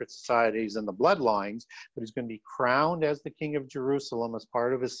the secret societies and the bloodlines. But he's going to be crowned as the king of Jerusalem as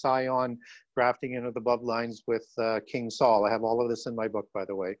part of his scion grafting into the bloodlines with King Saul. I have all of this in my book, by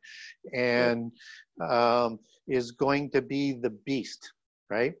the way. And is going to be the beast,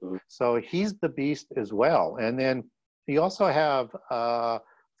 right? So he's the beast as well. And then you also have a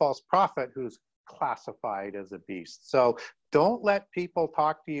false prophet who's classified as a beast. So don't let people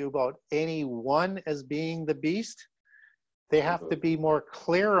talk to you about any one as being the beast. They have to be more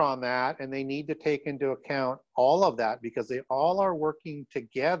clear on that, and they need to take into account all of that, because they all are working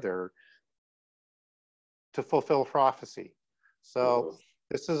together to fulfill prophecy. So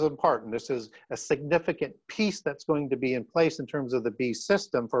this is important. This is a significant piece that's going to be in place in terms of the beast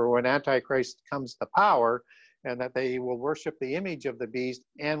system for when Antichrist comes to power, and that they will worship the image of the beast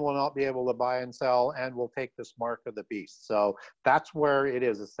and will not be able to buy and sell and will take this mark of the beast. So that's where it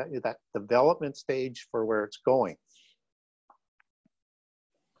is. It's that development stage for where it's going.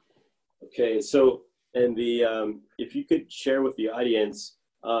 Okay, so, and the, if you could share with the audience,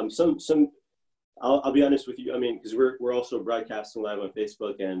 I'll be honest with you, I mean, because we're also broadcasting live on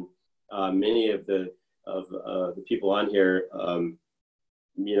Facebook, and many of the people on here,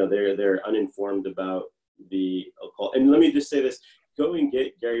 you know, they're uninformed about the occult. And let me just say this: go and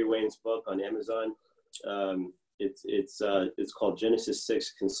get Gary Wayne's book on Amazon. It's called Genesis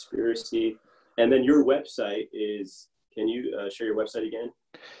 6 Conspiracy. And then your website is, can you share your website again?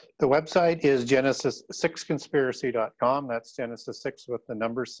 The website is genesis6conspiracy.com. That's Genesis 6 with the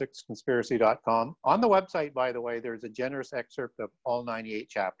number 6conspiracy.com. On the website, by the way, there's a generous excerpt of all 98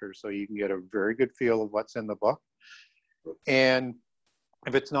 chapters, so you can get a very good feel of what's in the book. And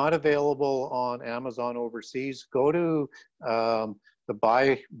if it's not available on Amazon overseas, go to the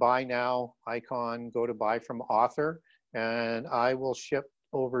buy now icon, go to buy from author, and I will ship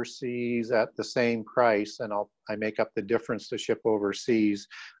overseas at the same price, and I make up the difference to ship overseas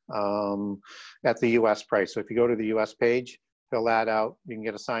at the US price. So if you go to the US page, fill that out, you can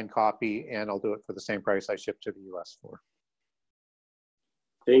get a signed copy, and I'll do it for the same price I ship to the US for.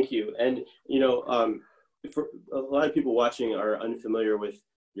 Thank you. And you know, for a lot of people watching are unfamiliar with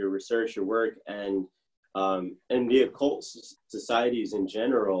your research, your work, and the occult societies in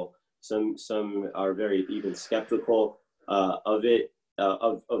general. Some are very even skeptical of it,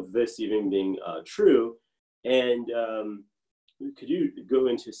 of this even being true. And could you go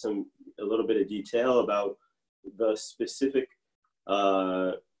into a little bit of detail about the specific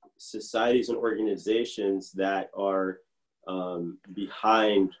societies and organizations that are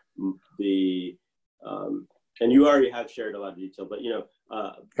behind the and you already have shared a lot of detail, but you know,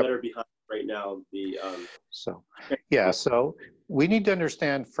 that are behind right now the so we need to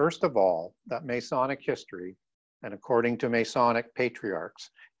understand, first of all, that Masonic history, and according to Masonic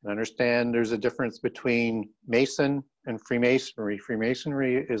patriarchs, and understand there's a difference between Mason and Freemasonry.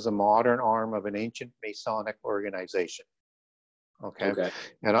 Freemasonry is a modern arm of an ancient Masonic organization. Okay.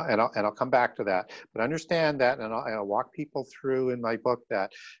 And I'll come back to that. But understand that, and I'll walk people through in my book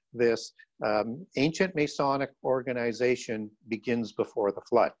that this ancient Masonic organization begins before the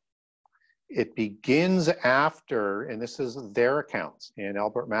flood. It begins after, and this is their accounts, and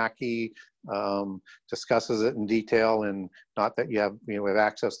Albert Mackey discusses it in detail, and not that we have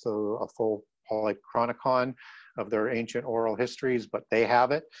access to a full polychronicon of their ancient oral histories, but they have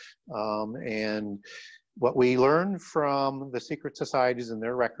it. And what we learn from the secret societies and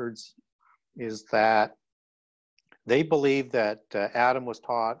their records is that they believe that Adam was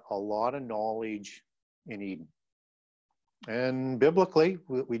taught a lot of knowledge in Eden. And biblically,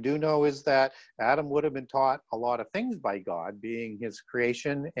 what we do know is that Adam would have been taught a lot of things by God, being his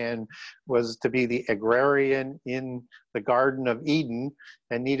creation, and was to be the agrarian in the Garden of Eden,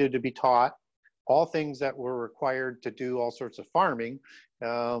 and needed to be taught all things that were required to do all sorts of farming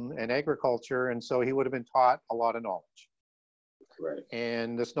and agriculture. And so he would have been taught a lot of knowledge. Right.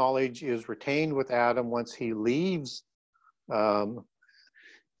 And this knowledge is retained with Adam once he leaves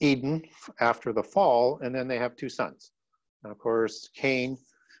Eden after the fall, and then they have two sons. And of course, Cain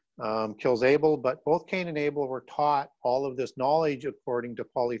kills Abel, but both Cain and Abel were taught all of this knowledge according to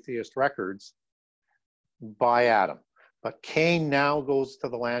polytheist records by Adam. But Cain now goes to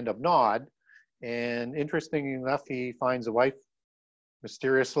the land of Nod, and interestingly enough, he finds a wife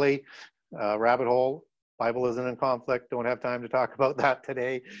mysteriously, rabbit hole. Bible isn't in conflict, don't have time to talk about that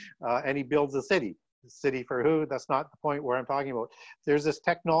today. And he builds a city. A city for who? That's not the point where I'm talking about. There's this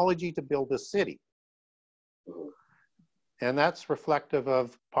technology to build a city. And that's reflective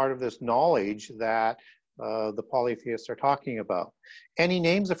of part of this knowledge that the polytheists are talking about. And he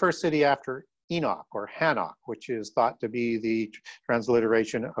names the first city after Enoch or Hanok, which is thought to be the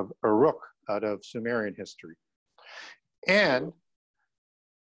transliteration of Uruk out of Sumerian history. And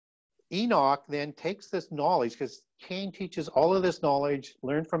Enoch then takes this knowledge, because Cain teaches all of this knowledge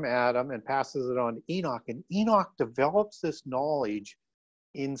learned from Adam and passes it on to Enoch. And Enoch develops this knowledge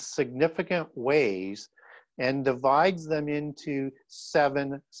in significant ways and divides them into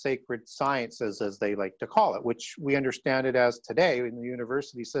 7 sacred sciences, as they like to call it, which we understand it as today in the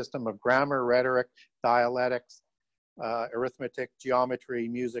university system of grammar, rhetoric, dialectics, arithmetic, geometry,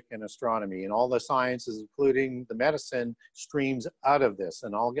 music, and astronomy. And all the sciences, including the medicine, streams out of this.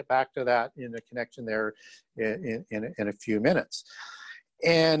 And I'll get back to that in a connection there in a few minutes.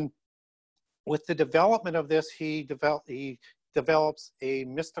 And with the development of this, he develops a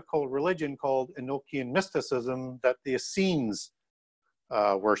mystical religion called Enochian mysticism that the Essenes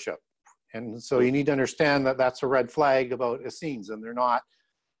worship. And so you need to understand that that's a red flag about Essenes, and they're not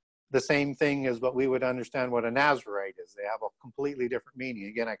the same thing as what we would understand what a Nazarite is. They have a completely different meaning.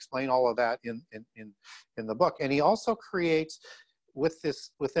 Again, I explain all of that in the book. And he also creates,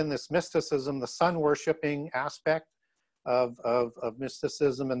 within this mysticism, the sun worshiping aspect of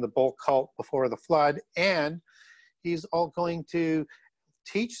mysticism and the bull cult before the flood. And he's all going to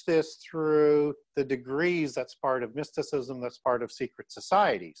teach this through the degrees that's part of mysticism, that's part of secret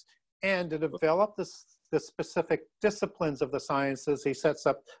societies. And to develop the specific disciplines of the sciences, he sets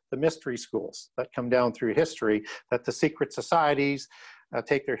up the mystery schools that come down through history that the secret societies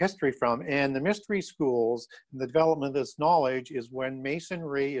take their history from. And the mystery schools and the development of this knowledge is when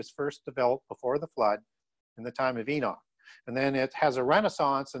Masonry is first developed before the flood in the time of Enoch. And then it has a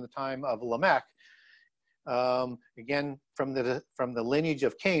renaissance in the time of Lamech, again, from the lineage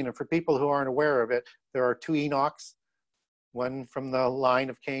of Cain. And for people who aren't aware of it, there are 2 Enochs, one from the line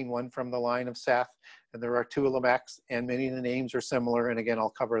of Cain, one from the line of Seth, and there are 2 Lamechs, and many of the names are similar. And again,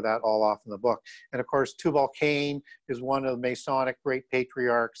 I'll cover that all off in the book. And of course, Tubal-Cain is one of the Masonic great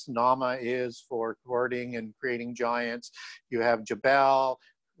patriarchs. Nama is for courting and creating giants. You have Jabal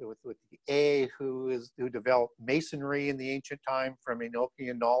with the A, who developed Masonry in the ancient time from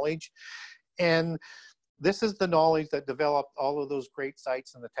Enochian knowledge. And this is the knowledge that developed all of those great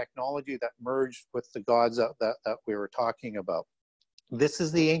sites and the technology that merged with the gods that we were talking about. This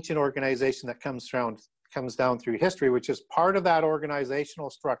is the ancient organization that comes down through history, which is part of that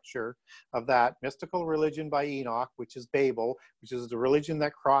organizational structure of that mystical religion by Enoch, which is Babel, which is the religion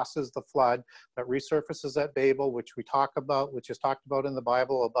that crosses the flood, that resurfaces at Babel, which we talk about, which is talked about in the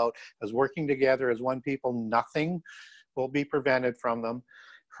Bible about as working together as one people, nothing will be prevented from them.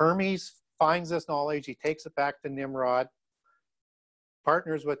 Hermes finds this knowledge, he takes it back to Nimrod,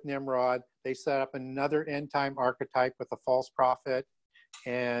 partners with Nimrod, they set up another end time archetype with a false prophet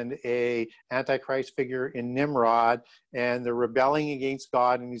and a antichrist figure in Nimrod, and they're rebelling against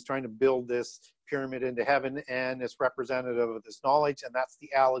God, and he's trying to build this pyramid into heaven, and it's representative of this knowledge, and that's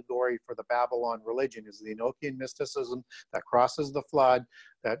the allegory for the Babylon religion, is the Enochian mysticism that crosses the flood,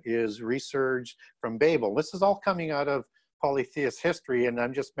 that is resurged from Babel. This is all coming out of polytheist history, and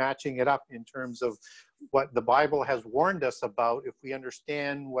I'm just matching it up in terms of what the Bible has warned us about if we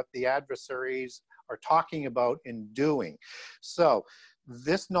understand what the adversaries are talking about and doing. So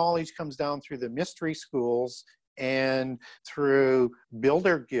this knowledge comes down through the mystery schools and through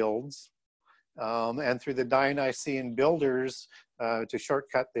builder guilds and through the Dionysian builders to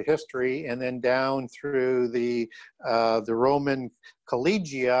shortcut the history, and then down through the Roman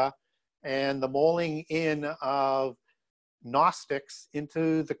collegia and the molding in of Gnostics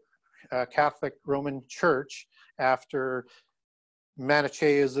into the Catholic Roman Church after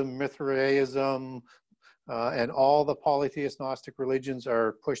Manichaeism, Mithraism, and all the polytheist Gnostic religions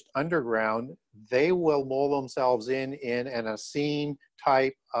are pushed underground. They will mold themselves in an Essene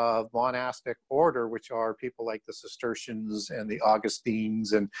type of monastic order, which are people like the Cistercians and the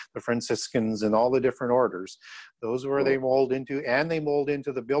Augustines and the Franciscans and all the different orders. Those are where they mold into, and they mold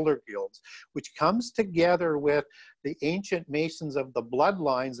into the builder guilds, which comes together with the ancient Masons of the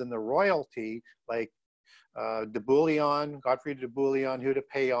bloodlines and the royalty, like de Bouillon, Godfrey de Bouillon, Hugh de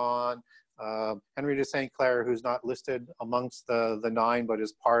Payon, Henry de St. Clair, who's not listed amongst the 9, but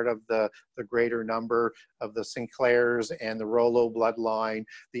is part of the greater number of the Sinclairs and the Rollo bloodline,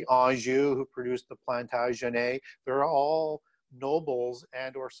 the Anjou, who produced the Plantagenet. They're all nobles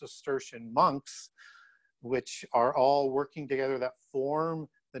and or Cistercian monks, which are all working together that form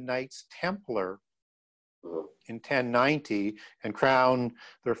the Knights Templar in 1090 and crown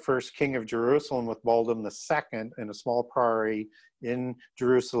their first king of Jerusalem with Baldwin II in a small priory in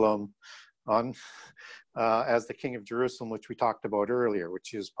Jerusalem as the king of Jerusalem, which we talked about earlier,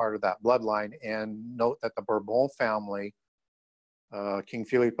 which is part of that bloodline. And note that the Bourbon family King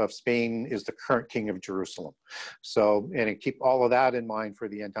Philip of Spain is the current king of Jerusalem. So, and keep all of that in mind for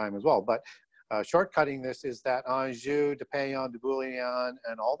the end time as well. But shortcutting this is that Anjou, de Payon, de Bouillon,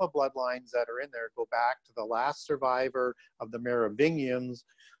 and all the bloodlines that are in there go back to the last survivor of the Merovingians,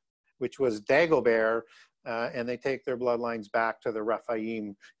 which was Dagobert, and they take their bloodlines back to the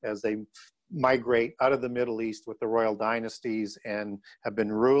Rephaim as they migrate out of the Middle East with the royal dynasties and have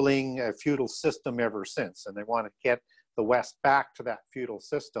been ruling a feudal system ever since. And they want to get the West back to that feudal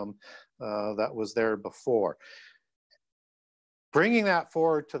system that was there before. Bringing that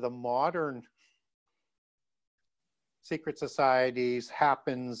forward to the modern secret societies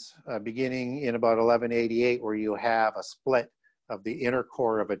happens beginning in about 1188, where you have a split of the inner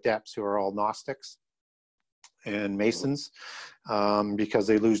core of adepts who are all Gnostics and Masons, because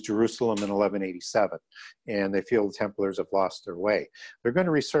they lose Jerusalem in 1187 and they feel the Templars have lost their way. They're going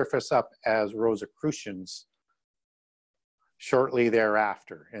to resurface up as Rosicrucians shortly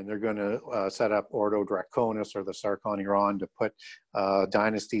thereafter, and they're going to set up Ordo Draconis or the Sarkon Iran to put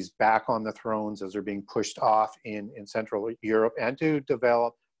dynasties back on the thrones as they're being pushed off in Central Europe, and to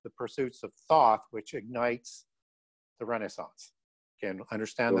develop the pursuits of thought, which ignites the Renaissance. Again,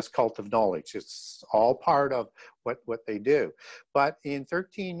 understand this cult of knowledge. It's all part of what they do. But in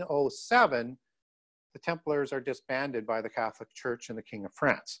 1307, the Templars are disbanded by the Catholic Church and the King of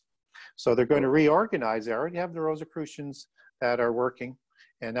France. So they're going to reorganize. They already have the Rosicrucians that are working,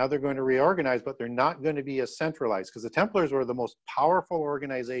 and now they're going to reorganize, but they're not going to be as centralized, because the Templars were the most powerful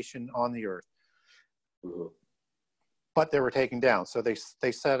organization on the earth. But they were taken down. So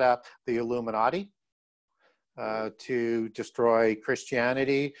they set up the Illuminati to destroy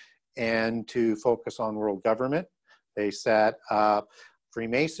Christianity and to focus on world government. They set up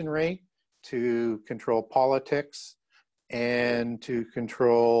Freemasonry to control politics and to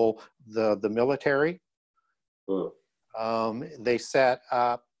control the military. They set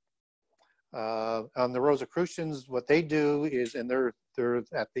up on the Rosicrucians. What they do is, and they're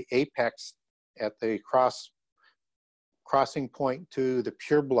at the apex, at the crossing point to the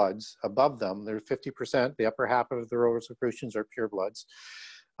purebloods above them. They're 50%. The upper half of the Rosicrucians are purebloods.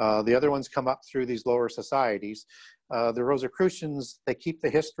 The other ones come up through these lower societies. The Rosicrucians, they keep the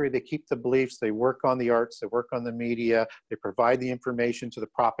history, they keep the beliefs, they work on the arts, they work on the media, they provide the information to the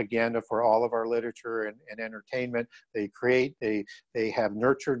propaganda for all of our literature and entertainment. They have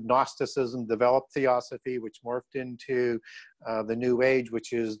nurtured Gnosticism, developed Theosophy, which morphed into the New Age,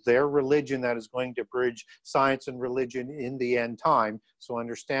 which is their religion that is going to bridge science and religion in the end time. So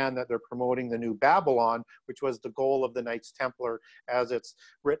understand that they're promoting the new Babylon, which was the goal of the Knights Templar, as it's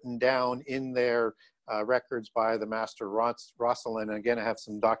written down in their records by the Master Roscelin. And again, I have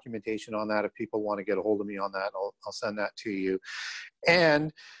some documentation on that. If people want to get a hold of me on that, I'll send that to you.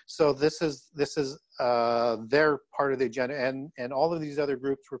 And so this is their part of the agenda, and all of these other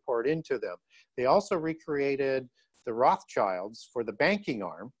groups report into them. They also recreated the Rothschilds for the banking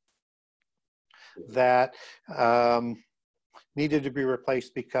arm that needed to be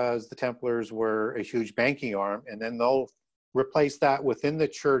replaced because the Templars were a huge banking arm, and then they'll replace that within the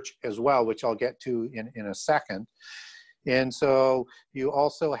church as well, which I'll get to in a second. And so you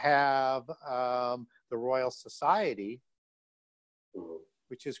also have the Royal Society,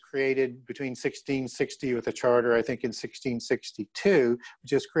 which is created between 1660 with a charter, I think in 1662,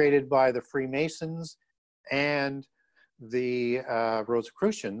 which is created by the Freemasons and the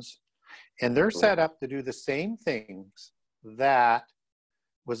Rosicrucians. And they're set up to do the same things that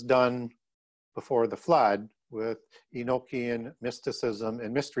was done before the flood with Enochian mysticism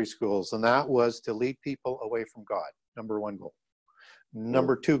and mystery schools. And that was to lead people away from God. Number one goal.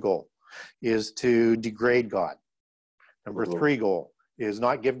 Number two goal is to degrade God. Number three goal is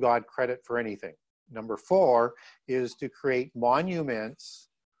not give God credit for anything. Number four is to create monuments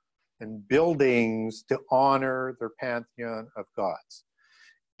and buildings to honor their pantheon of gods.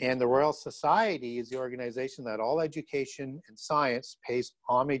 And the Royal Society is the organization that all education and science pays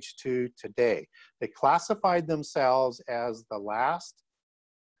homage to today. They classified themselves as the last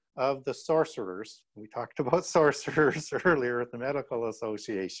of the sorcerers. We talked about sorcerers earlier at the Medical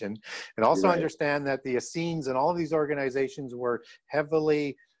Association. And also understand that the Essenes and all of these organizations were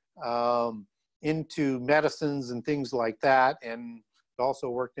heavily into medicines and things like that, and also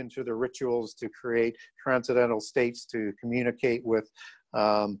worked into the rituals to create transcendental states to communicate with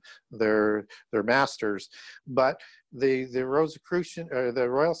their masters. But the Rosicrucian, or the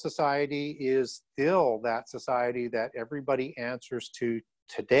Royal Society, is still that society that everybody answers to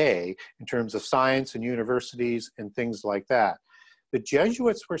today in terms of science and universities and things like that. The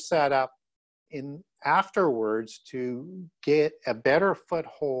Jesuits were set up afterwards to get a better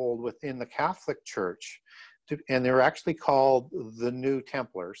foothold within the Catholic Church, and they're actually called the New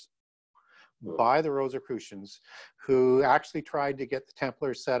Templars by the Rosicrucians, who actually tried to get the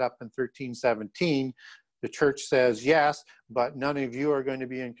Templars set up in 1317. The church says, yes, but none of you are going to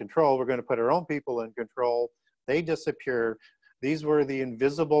be in control. We're going to put our own people in control. They disappear. These were the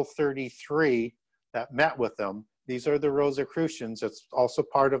invisible 33 that met with them. These are the Rosicrucians. It's also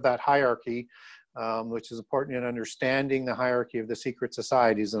part of that hierarchy, which is important in understanding the hierarchy of the secret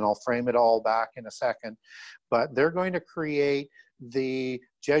societies, and I'll frame it all back in a second. But they're going to create the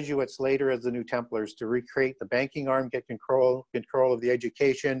Jesuits later as the New Templars to recreate the banking arm, get control of the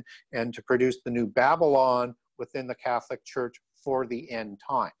education, and to produce the new Babylon within the Catholic Church for the end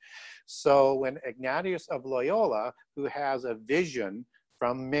time. So when Ignatius of Loyola, who has a vision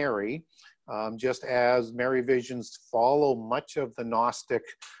from Mary, just as Mary visions follow much of the Gnostic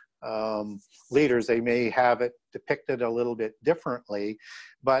leaders, they may have it depicted a little bit differently,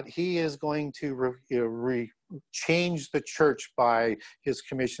 but he is going to change the church by his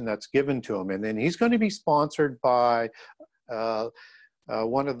commission that's given to him. And then he's going to be sponsored by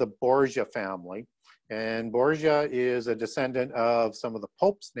one of the Borgia family. And Borgia is a descendant of some of the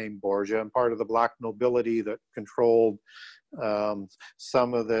popes named Borgia, and part of the black nobility that controlled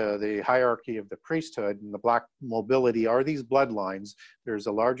some of the hierarchy of the priesthood. And the black nobility are these bloodlines. There's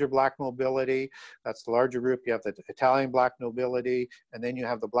a larger black nobility, that's the larger group. You have the Italian black nobility, and then you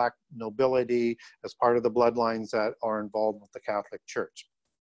have the black nobility as part of the bloodlines that are involved with the Catholic Church.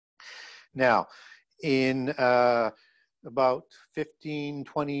 Now, in about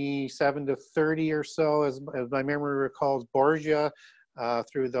 1527 to 30 or so, as my memory recalls, Borgia,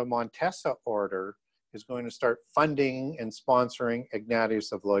 through the Montesa order, is going to start funding and sponsoring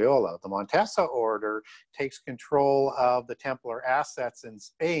Ignatius of Loyola. The Montesa order takes control of the Templar assets in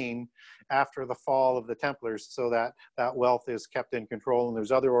Spain after the fall of the Templars, so that that wealth is kept in control. And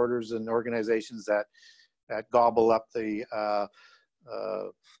there's other orders and organizations that gobble up the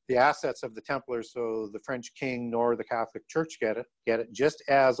assets of the Templars, so the French king nor the Catholic Church get it, just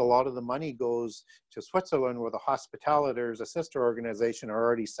as a lot of the money goes to Switzerland, where the Hospitallers, a sister organization, are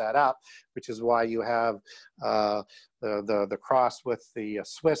already set up, which is why you have the cross with the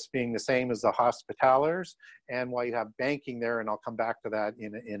Swiss being the same as the Hospitallers, and why you have banking there, and I'll come back to that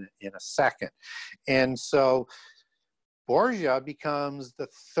in a second. And so Borgia becomes the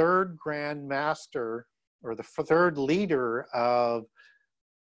third Grand Master, or the third leader of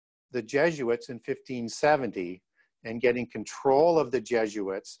the Jesuits in 1570, and getting control of the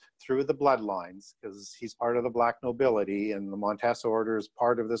Jesuits through the bloodlines, because he's part of the black nobility, and the Montesa order is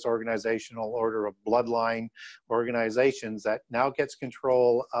part of this organizational order of bloodline organizations that now gets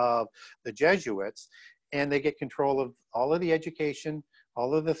control of the Jesuits, and they get control of all of the education,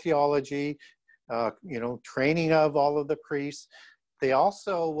 all of the theology, training of all of the priests. They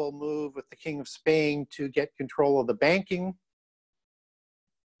also will move with the King of Spain to get control of the banking,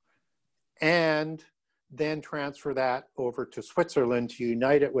 and then transfer that over to Switzerland to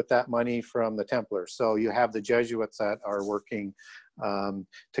unite it with that money from the Templars. So you have the Jesuits that are working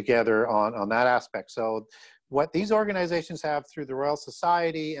together on that aspect. So what these organizations have through the Royal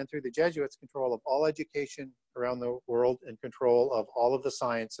Society and through the Jesuits, control of all education around the world and control of all of the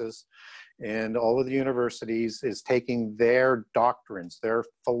sciences and all of the universities, is taking their doctrines, their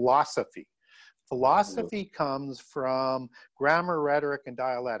philosophy. Philosophy comes from grammar, rhetoric, and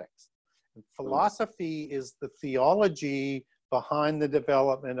dialectics. And philosophy is the theology behind the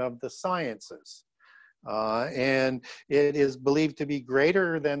development of the sciences. And it is believed to be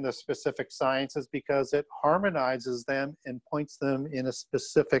greater than the specific sciences because it harmonizes them and points them in a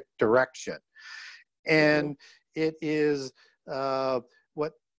specific direction. And it is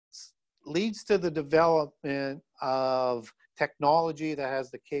what leads to the development of technology that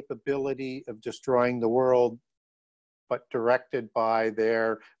has the capability of destroying the world, but directed by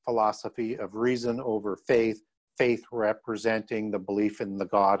their philosophy of reason over faith, faith representing the belief in the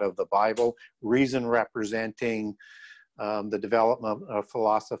God of the Bible, reason representing the development of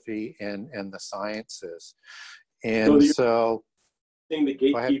philosophy and the sciences. And so the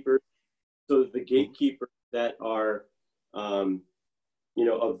gatekeeper, so the gatekeepers that are,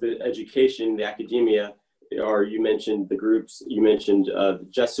 of the education, the academia, are, you mentioned the groups, you mentioned the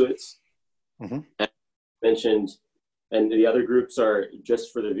Jesuits, mentioned, and the other groups are,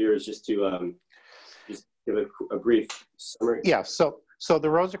 just for the viewers, just to just give a brief summary. Yeah, so the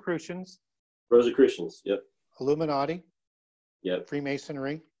Rosicrucians. Rosicrucians, yep. Illuminati. Yep.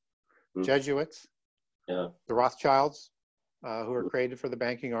 Freemasonry. Jesuits. Yeah. The Rothschilds, who were created for the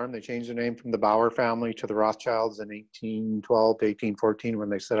banking arm. They changed their name from the Bauer family to the Rothschilds in 1812 to 1814 when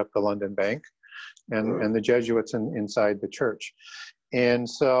they set up the London Bank, and the Jesuits inside the church. And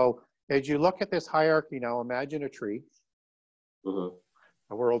so as you look at this hierarchy now, imagine a tree,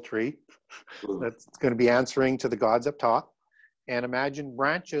 a world tree that's going to be answering to the gods up top, and imagine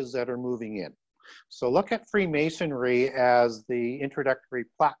branches that are moving in. So look at Freemasonry as the introductory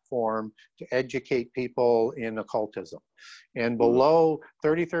platform to educate people in occultism. And below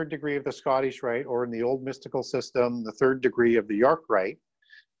 33rd degree of the Scottish Rite, or in the old mystical system, the 3rd degree of the York Rite,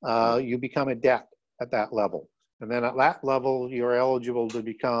 you become adept at that level. And then at that level, you're eligible to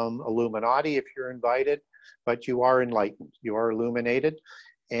become Illuminati if you're invited, but you are enlightened, you are illuminated.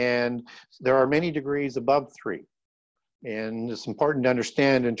 And there are many degrees above 3. And it's important to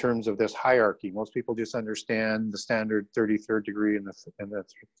understand in terms of this hierarchy. Most people just understand the standard 33rd degree and the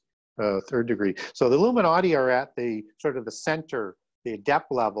 3rd degree. So the Illuminati are at the sort of the center, the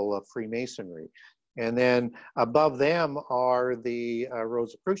adept level of Freemasonry. And then above them are the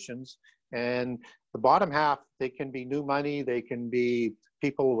Rosicrucians. And the bottom half, they can be new money, they can be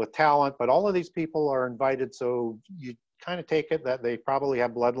people with talent, but all of these people are invited, so you kind of take it that they probably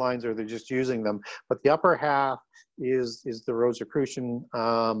have bloodlines or they're just using them. But the upper half is the Rosicrucian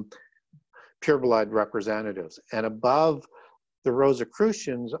pureblood representatives. And above the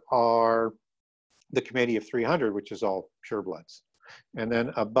Rosicrucians are the Committee of 300, which is all purebloods. And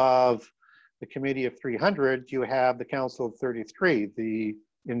then above the Committee of 300, you have the Council of 33, the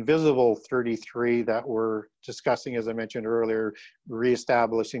invisible 33 that we're discussing, as I mentioned earlier,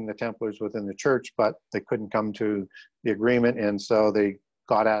 reestablishing the Templars within the church, but they couldn't come to the agreement, and so they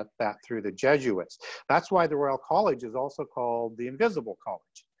got at that through the Jesuits. That's why the Royal College is also called the Invisible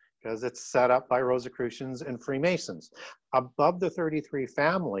College, because it's set up by Rosicrucians and Freemasons. Above the 33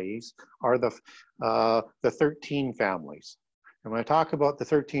 families are the 13 families. And when I talk about the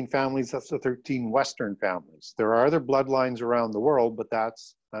 13 families, that's the 13 Western families. There are other bloodlines around the world, but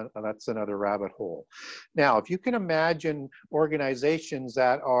that's another rabbit hole. Now, if you can imagine organizations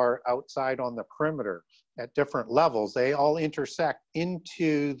that are outside on the perimeter at different levels, they all intersect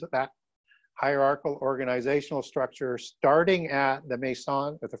into that hierarchical organizational structure, starting at the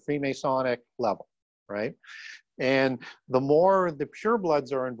Freemasonic level, right? And the more the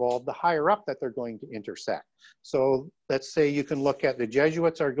purebloods are involved, the higher up that they're going to intersect. So let's say you can look at the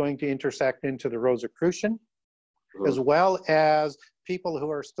Jesuits are going to intersect into the Rosicrucian, as well as people who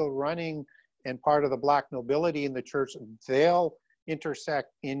are still running and part of the black nobility in the church, they'll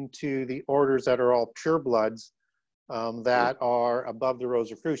intersect into the orders that are all purebloods that are above the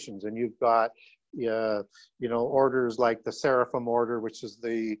Rosicrucians. And you've got orders like the Seraphim Order, which is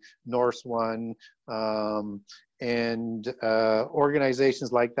the Norse one, and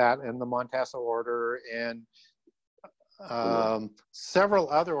organizations like that, and the Montesa Order, and several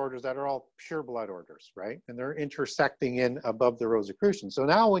other orders that are all pure blood orders, right? And they're intersecting in above the Rosicrucians. So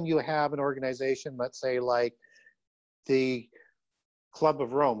now when you have an organization, let's say like the Club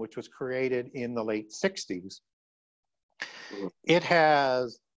of Rome, which was created in the late 60s, it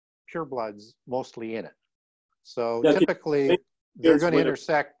has purebloods mostly in it. So now, typically they're going to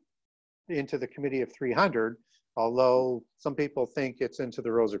intersect into the Committee of 300, although some people think it's into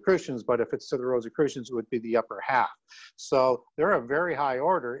the Rosicrucians, but if it's to the Rosicrucians, it would be the upper half. So they're a very high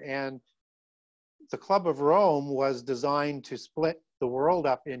order, and the Club of Rome was designed to split the world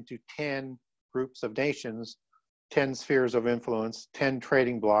up into 10 groups of nations, 10 spheres of influence, 10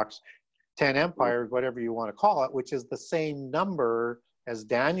 trading blocks, 10 empires, whatever you want to call it, which is the same number as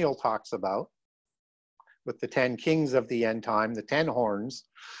Daniel talks about with the 10 kings of the end time, the 10 horns,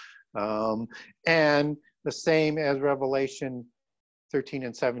 and the same as Revelation 13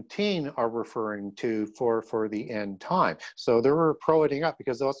 and 17 are referring to for the end time. So they were prorating up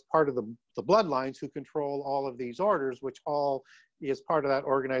because that's part of the bloodlines who control all of these orders, which all is part of that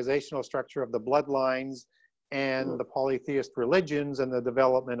organizational structure of the bloodlines and the polytheist religions and the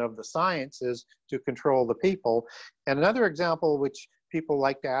development of the sciences to control the people. And another example which people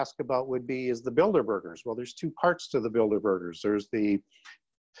like to ask about would be is the Bilderbergers. Well, there's two parts to the Bilderbergers. There's the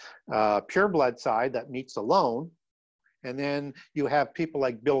pureblood side that meets alone, and then you have people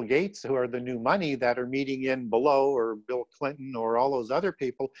like Bill Gates, who are the new money, that are meeting in below, or Bill Clinton, or all those other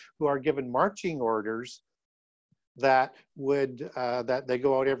people who are given marching orders that would that they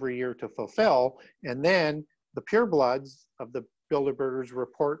go out every year to fulfill, and then the purebloods of the Bilderbergers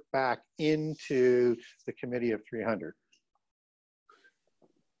report back into the Committee of 300.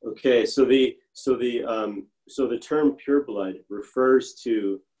 Okay, so the term pureblood refers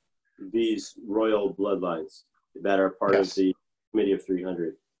to these royal bloodlines that are part of the Committee of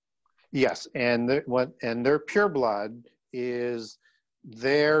 300. Yes, and their pureblood is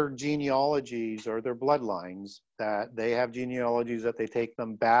their genealogies or their bloodlines, that they have genealogies that they take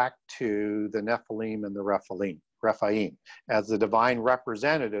them back to the Nephilim and the Rephilim. Rephaim, as the divine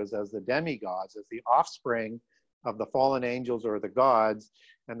representatives, as the demigods, as the offspring of the fallen angels or the gods,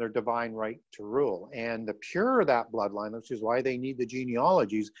 and their divine right to rule. And the purer that bloodline, which is why they need the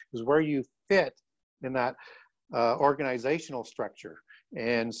genealogies, is where you fit in that organizational structure.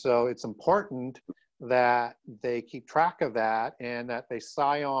 And so it's important that they keep track of that and that they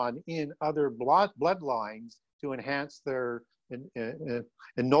scion in other bloodlines to enhance their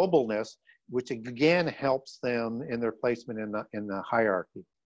ennobleness, which again helps them in their placement in the hierarchy.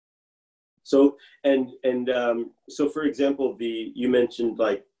 So so for example, you mentioned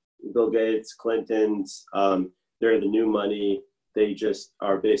like Bill Gates, Clinton's, they're the new money. They just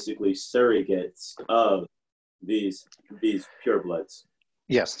are basically surrogates of these purebloods.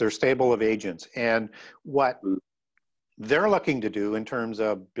 Yes, they're stable of agents. And what they're looking to do in terms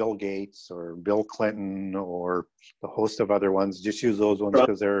of Bill Gates or Bill Clinton or the host of other ones, just use those ones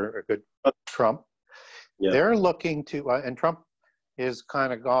because they're a good Trump. Yeah. They're looking to, and Trump is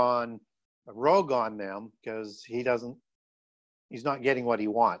kind of gone rogue on them because he's not getting what he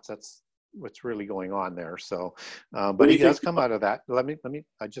wants. That's what's really going on there. So, but he does come out of that.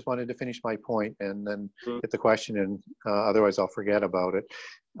 I just wanted to finish my point and then get the question, and otherwise I'll forget about it.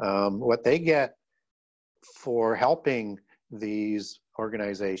 What they get for helping these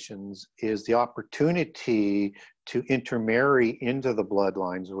organizations is the opportunity to intermarry into the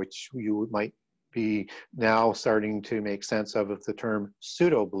bloodlines, which you might be now starting to make sense of the term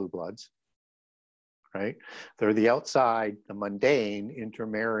pseudo blue bloods. Right? They're the outside, the mundane,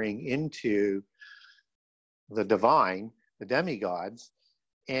 intermarrying into the divine, the demigods,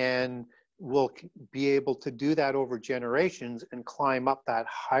 and will be able to do that over generations and climb up that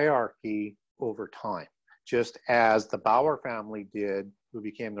hierarchy over time, just as the Bauer family did, who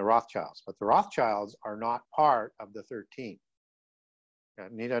became the Rothschilds. But the Rothschilds are not part of the 13.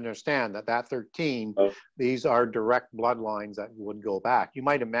 You need to understand that 13, these are direct bloodlines that would go back. You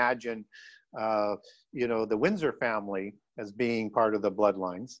might imagine the Windsor family as being part of the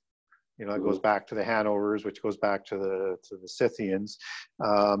bloodlines. It goes back to the Hanovers, which goes back to the Scythians.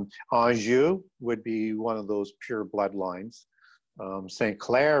 Anjou would be one of those pure bloodlines. St.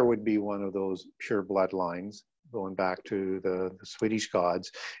 Clair would be one of those pure bloodlines, going back to the Swedish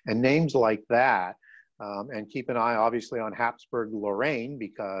gods, and names like that. And keep an eye, obviously, on Habsburg-Lorraine,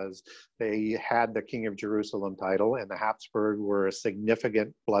 because they had the King of Jerusalem title, and the Habsburg were a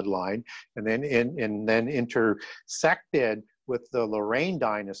significant bloodline. And then intersected with the Lorraine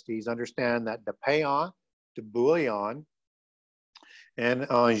dynasties. Understand that de Payon, de Bouillon, and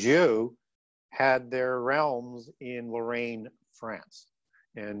Anjou had their realms in Lorraine, France.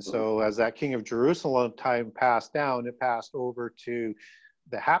 And so as that King of Jerusalem time passed down, it passed over to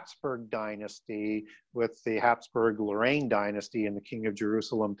the Habsburg dynasty, with the Habsburg-Lorraine dynasty and the King of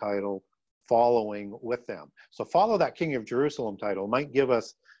Jerusalem title following with them. So follow that King of Jerusalem title. Might give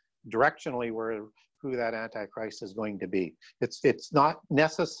us directionally who that Antichrist is going to be. It's not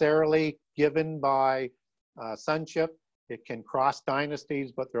necessarily given by sonship. It can cross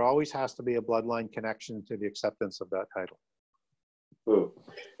dynasties, but there always has to be a bloodline connection to the acceptance of that title.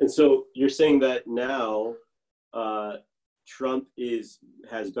 And so you're saying that now Trump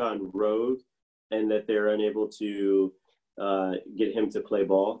has gone rogue, and that they're unable to get him to play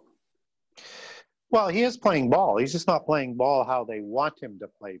ball? Well, he is playing ball. He's just not playing ball how they want him to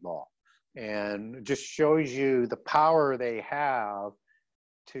play ball. And it just shows you the power they have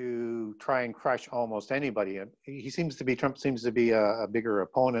to try and crush almost anybody. And Trump seems to be a bigger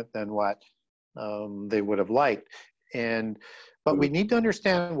opponent than what they would have liked. But we need to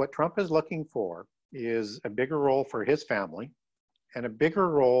understand what Trump is looking for is a bigger role for his family and a bigger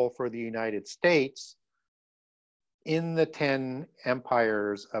role for the United States in the 10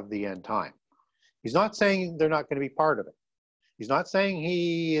 empires of the end time. He's not saying they're not going to be part of it. He's not saying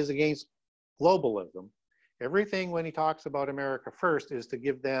he is against globalism. Everything when he talks about America first is to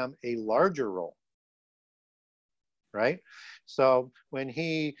give them a larger role, right? So when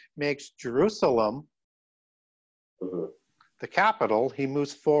he makes Jerusalem the capital, he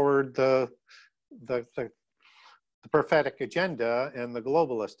moves forward the prophetic agenda and the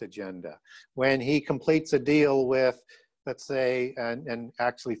globalist agenda. When he completes a deal with, let's say, and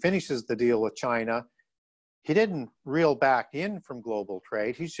actually finishes the deal with China, he didn't reel back in from global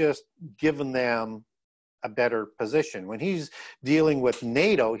trade. He's just given them a better position. When he's dealing with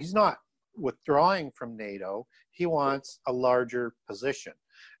NATO, he's not withdrawing from NATO. He wants a larger position.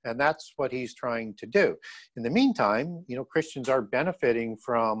 And that's what he's trying to do. In the meantime, Christians are benefiting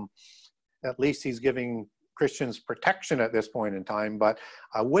from, at least he's giving Christians protection at this point in time, but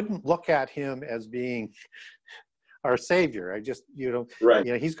I wouldn't look at him as being our savior. I just, Right.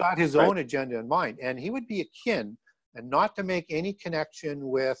 he's got his Right. own agenda in mind, and he would be akin, and not to make any connection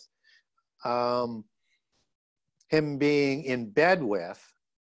with him being in bed with,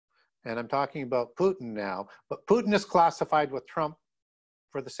 and I'm talking about Putin now, but Putin is classified with Trump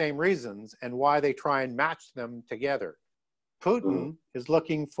for the same reasons and why they try and match them together. Putin is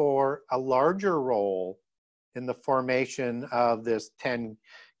looking for a larger role in the formation of this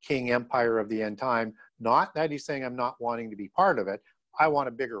 10-king empire of the end time. Not that he's saying, I'm not wanting to be part of it. I want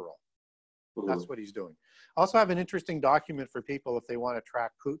a bigger role. That's what he's doing. I also have an interesting document for people if they want to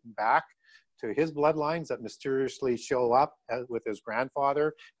track Putin back to his bloodlines that mysteriously show up with his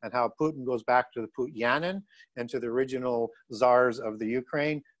grandfather, and how Putin goes back to the Putyanin and to the original czars of the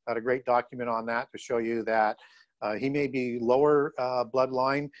Ukraine. Got a great document on that to show you that he may be lower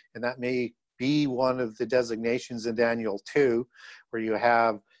bloodline, and that may be one of the designations in Daniel 2, where you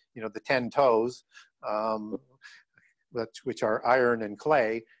have, the 10 toes, which are iron and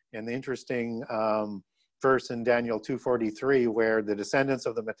clay. And the interesting verse in Daniel 2:43, where the descendants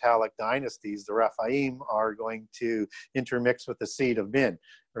of the metallic dynasties, the Rephaim, are going to intermix with the seed of Men,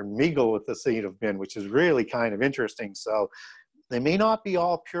 or mingle with the seed of Men, which is really kind of interesting. So they may not be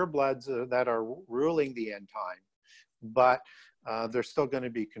all purebloods that are ruling the end time, but they're still going to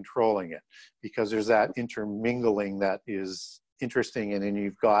be controlling it, because there's that intermingling that is interesting. And then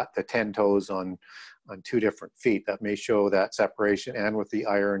you've got the 10 toes on 2 different feet that may show that separation, and with the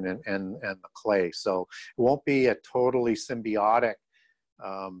iron and the clay. So it won't be a totally symbiotic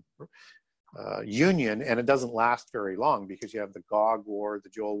union, and it doesn't last very long, because you have the Gog War, the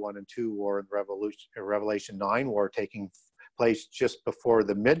Joel 1 and 2 War, and the Revelation 9 War taking place just before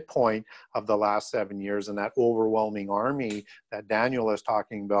the midpoint of the last 7 years, and that overwhelming army that Daniel is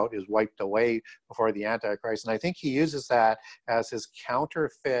talking about is wiped away before the Antichrist. And I think he uses that as his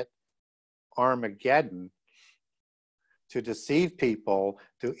counterfeit Armageddon to deceive people,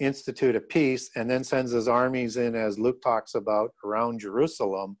 to institute a peace, and then sends his armies in, as Luke talks about, around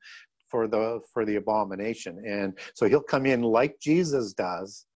Jerusalem for the abomination. And so he'll come in like Jesus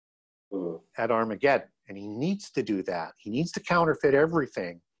does at Armageddon. And he needs to do that. He needs to counterfeit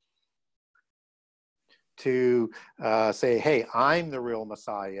everything to say, hey, I'm the real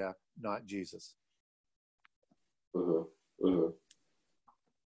Messiah, not Jesus.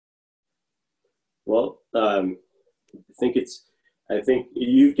 Well, I think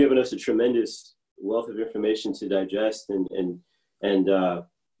you've given us a tremendous wealth of information to digest, and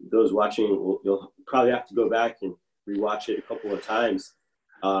those watching, you'll probably have to go back and rewatch it a couple of times,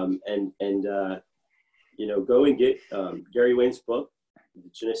 go and get Gary Wayne's book, The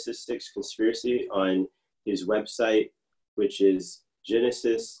Genesis 6 Conspiracy, on his website, which is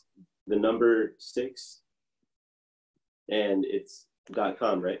Genesis, the number 6, and it's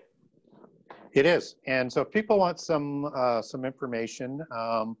 .com, right? It is. And so if people want some information,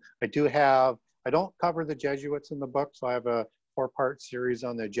 I don't cover the Jesuits in the book, so I have a 4-part series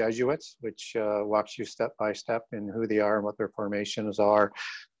on the Jesuits, which walks you step by step in who they are and what their formations are.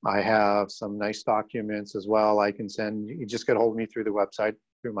 I have some nice documents as well I can send. You just get a hold of me through the website,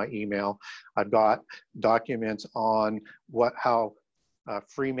 through my email. I've got documents on how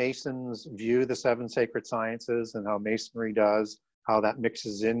Freemasons view the 7 sacred sciences and how Masonry does, how that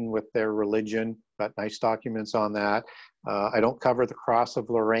mixes in with their religion. Got nice documents on that. I don't cover the Cross of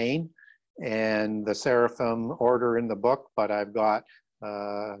Lorraine and the Seraphim Order in the book, but I've got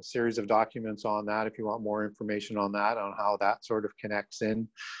a series of documents on that if you want more information on that, on how that sort of connects in.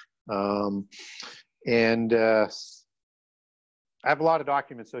 I have a lot of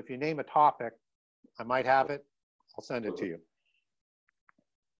documents, so if you name a topic, I might have it. I'll send it to you.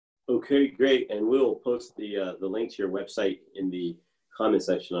 Okay, great. And we'll post the link to your website in the comment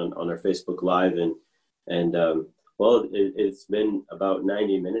section on our Facebook Live. Well, it's been about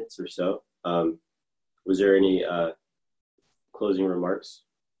 90 minutes or so. Was there any closing remarks?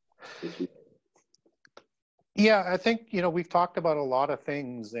 Yeah, I think, we've talked about a lot of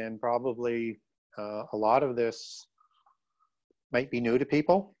things, and probably a lot of this might be new to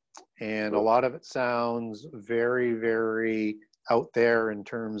people. And a lot of it sounds very, very out there in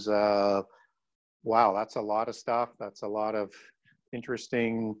terms of, wow, that's a lot of stuff. That's a lot of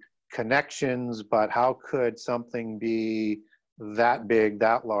interesting connections, but how could something be that big,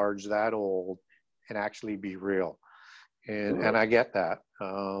 that large, that old, and actually be real? And I get that.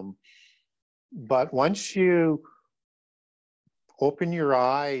 But once you open your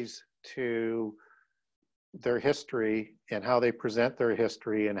eyes to their history and how they present their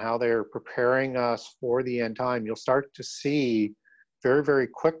history and how they're preparing us for the end time, you'll start to see very, very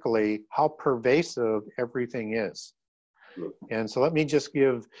quickly how pervasive everything is. And so let me just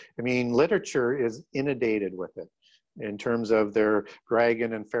literature is inundated with it. in terms of their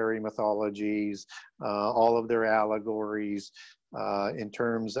dragon and fairy mythologies, all of their allegories, in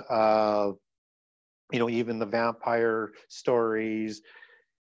terms of, you know, even the vampire stories,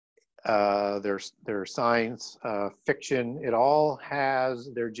 their science fiction. It all has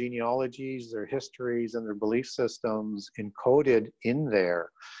their genealogies, their histories, and their belief systems encoded in there.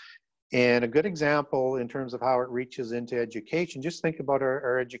 And a good example in terms of how it reaches into education, just think about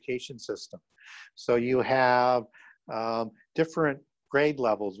our education system. So you have different grade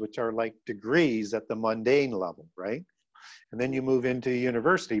levels, which are like degrees at the mundane level, right? And then you move into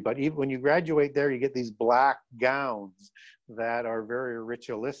university. But even when you graduate there, you get these black gowns that are very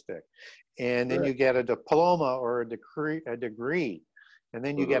ritualistic. And then you get a diploma or a degree. And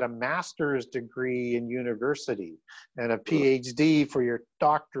then you get a master's degree in university and a PhD for your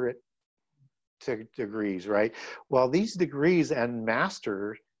doctorate degrees, right? Well, these degrees and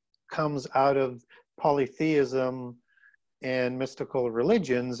master comes out of polytheism and mystical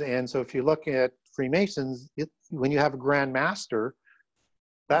religions. And so if you look at Freemasons, when you have a Grand Master,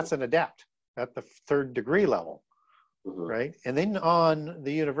 that's an adept at the third degree level, right? And then on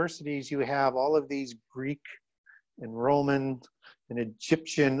the universities, you have all of these Greek and Roman and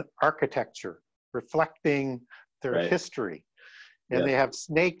Egyptian architecture reflecting their history. And they have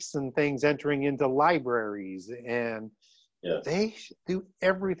snakes and things entering into libraries, and they do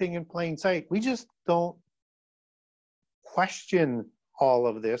everything in plain sight. We just don't question all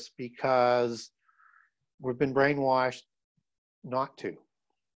of this because we've been brainwashed not to.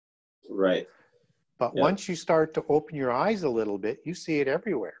 Right. But once you start to open your eyes a little bit, you see it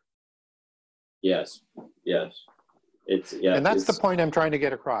everywhere. Yes. Yes. And that's the point I'm trying to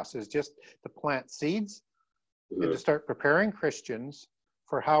get across, is just to plant seeds and to start preparing Christians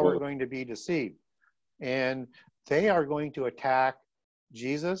for how we're going to be deceived. And they are going to attack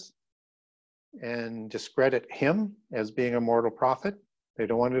Jesus and discredit him as being a mortal prophet. They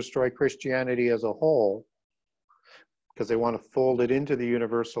don't want to destroy Christianity as a whole because they want to fold it into the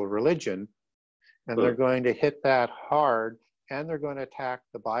universal religion. And they're going to hit that hard, and they're going to attack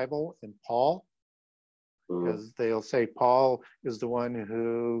the Bible and Paul, because they'll say Paul is the one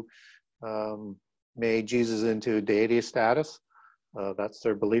who made Jesus into deity status. That's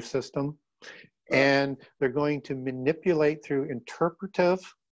their belief system. And they're going to manipulate through interpretive,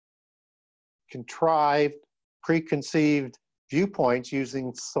 contrived, preconceived viewpoints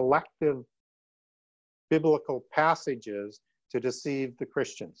using selective biblical passages to deceive the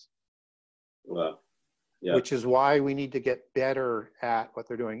Christians. Wow. Yeah. Which is why we need to get better at what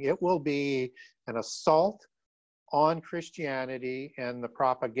they're doing. It will be an assault on Christianity and the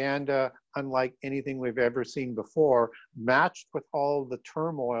propaganda unlike anything we've ever seen before, matched with all the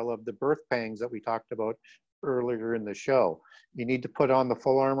turmoil of the birth pangs that we talked about earlier in the show. You need to put on the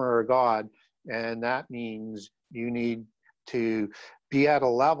full armor of God, and that means you need to be at a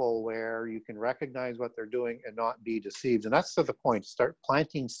level where you can recognize what they're doing and not be deceived. And that's to the point. Start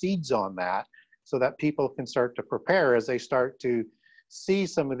planting seeds on that so that people can start to prepare as they start to see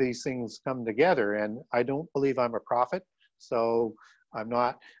some of these things come together. And I don't believe I'm a prophet, so I'm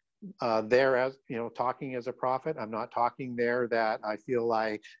not there as, you know, talking as a prophet. I'm not talking there that I feel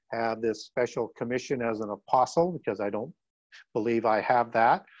I have this special commission as an apostle, because I don't believe I have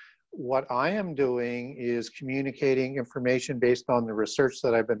that. What I am doing is communicating information based on the research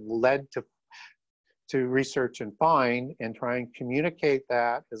that I've been led to research and find, and try and communicate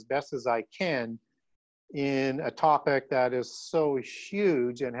that as best as I can in a topic that is so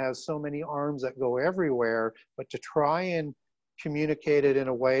huge and has so many arms that go everywhere, but to try and communicate it in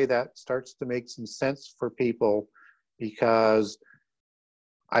a way that starts to make some sense for people, because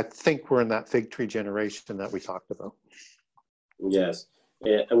I think we're in that fig tree generation that we talked about. Yes.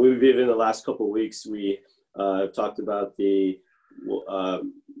 And we've even in the last couple of weeks, we have talked about the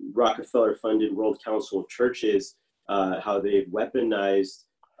Rockefeller-funded World Council of Churches, how they've weaponized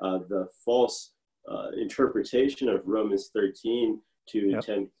the false interpretation of Romans 13 to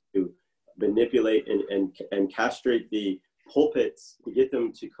attempt to manipulate and castrate the pulpits to get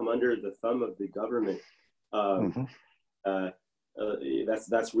them to come under the thumb of the government.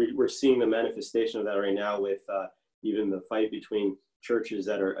 We're seeing the manifestation of that right now with even the fight between churches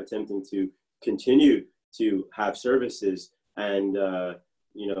that are attempting to continue to have services, and and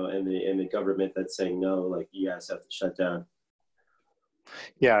the government that's saying no, like, you guys have to shut down.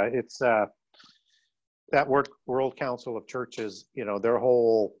 Yeah, it's that World Council of Churches, you know, their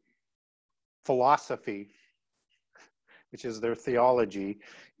whole philosophy, which is their theology,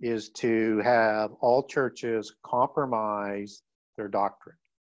 is to have all churches compromise their doctrine.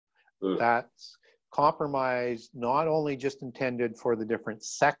 That's compromise not only just intended for the different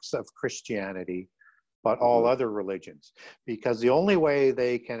sects of Christianity, but all other religions, because the only way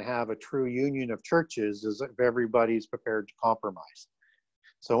they can have a true union of churches is if everybody's prepared to compromise.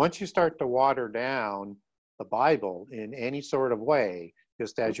 So once you start to water down the Bible in any sort of way,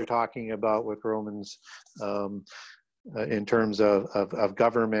 just as you're talking about with Romans, in terms of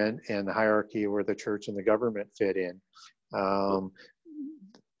government and the hierarchy where the church and the government fit in,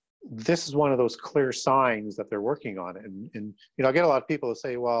 this is one of those clear signs that they're working on it. And I get a lot of people that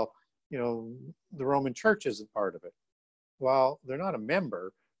say, well, the Roman Church isn't part of it. Well, they're not a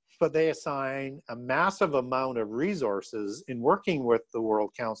member, but they assign a massive amount of resources in working with the World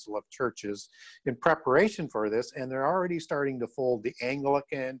Council of Churches in preparation for this, and they're already starting to fold the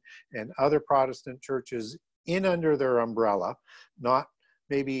Anglican and other Protestant churches in under their umbrella, not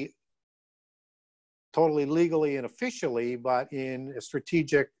maybe totally legally and officially, but in a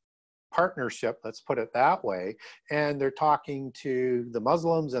strategic partnership, let's put it that way. And they're talking to the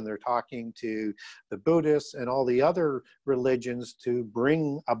Muslims, and they're talking to the Buddhists and all the other religions to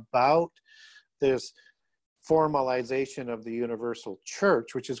bring about this formalization of the universal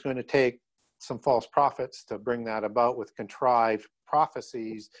church, which is going to take some false prophets to bring that about with contrived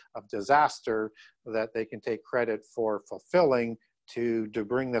prophecies of disaster that they can take credit for fulfilling to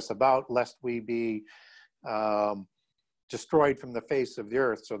bring this about, lest we be destroyed from the face of the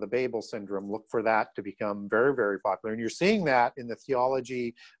earth. So the Babel syndrome, look for that to become very, very popular. And you're seeing that in the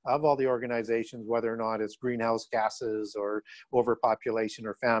theology of all the organizations, whether or not it's greenhouse gases or overpopulation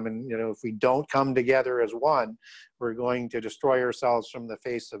or famine. If we don't come together as one, we're going to destroy ourselves from the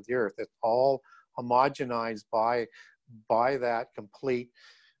face of the earth. It's all homogenized by that complete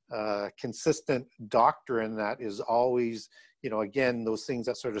consistent doctrine that is always, again, those things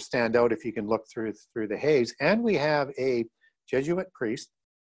that sort of stand out if you can look through the haze. And we have a Jesuit priest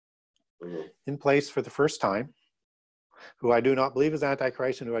in place for the first time, who I do not believe is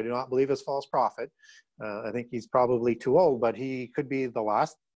Antichrist and who I do not believe is false prophet. I think he's probably too old, but he could be the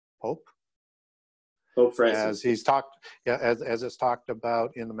last pope. Pope Francis. As he's talked, as it's talked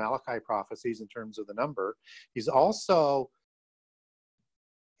about in the Malachi prophecies in terms of the number. He's also,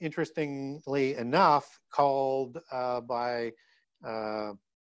 interestingly enough, called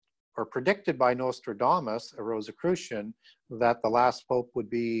or predicted by Nostradamus, a Rosicrucian, that the last pope would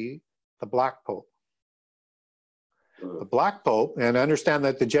be the Black Pope. The Black Pope, and I understand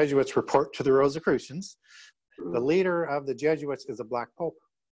that the Jesuits report to the Rosicrucians. The leader of the Jesuits is a Black Pope,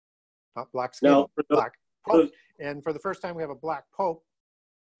 not black skin, no, Black Pope. And for the first time, we have a Black Pope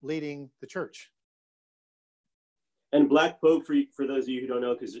leading the church. And Black Pope, for those of you who don't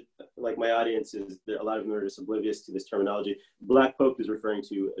know, because like my audience is, a lot of them are just oblivious to this terminology. Black Pope is referring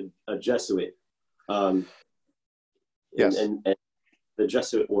to a Jesuit, yes, and the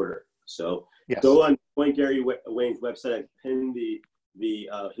Jesuit order. So yes. Go on Gary Wayne's website. I pinned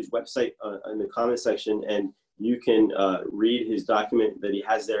his website in the comment section, and you can read his document that he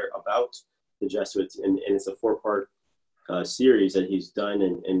has there about the Jesuits, and it's a 4-part series that he's done,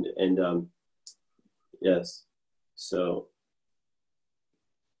 and yes. So,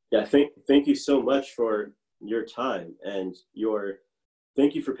 yeah, thank you so much for your time and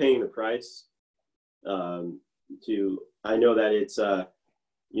thank you for paying the price. I know that it's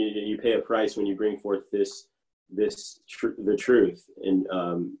you pay a price when you bring forth the truth and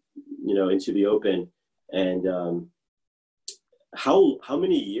into the open. And how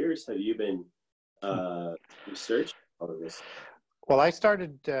many years have you been researching all of this? Well, I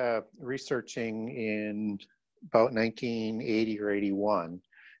started researching in about 1980 or 81.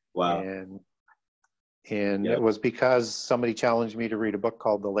 Wow. And Yep. It was because somebody challenged me to read a book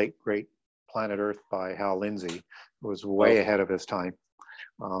called The Late Great Planet Earth by Hal Lindsey. It was way ahead of his time.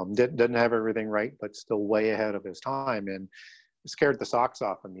 Didn't have everything right, but still way ahead of his time. And it scared the socks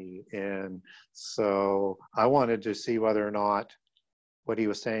off of me. And so I wanted to see whether or not what he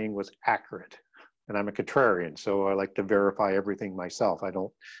was saying was accurate. And I'm a contrarian, so I like to verify everything myself. I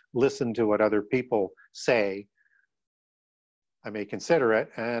don't listen to what other people say. I may consider it,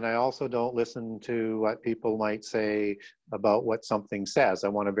 and I also don't listen to what people might say about what something says. I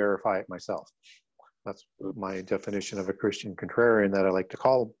want to verify it myself. That's my definition of a Christian contrarian that I like to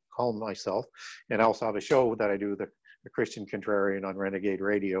call myself. And I also have a show that I do, the Christian Contrarian, on Renegade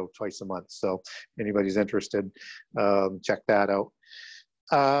Radio twice a month. So anybody's interested, check that out.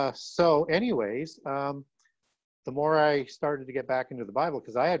 So anyways, the more I started to get back into the Bible,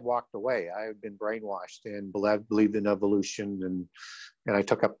 because I had walked away, I had been brainwashed and believed in evolution, and I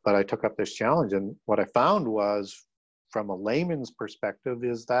took up this challenge. And what I found was, from a layman's perspective,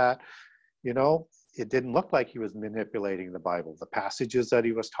 is that, it didn't look like he was manipulating the Bible. The passages that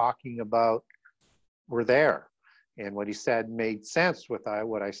he was talking about were there. And what he said made sense with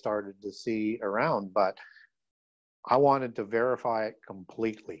what I started to see around, but I wanted to verify it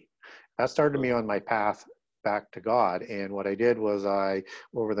completely. That started me on my path back to God. And what I did was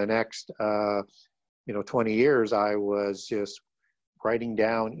over the next, 20 years, I was just writing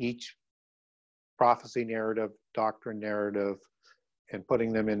down each prophecy narrative, doctrine narrative, and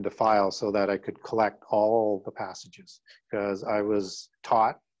putting them into files so that I could collect all the passages, because I was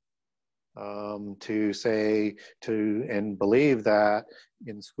taught and believe that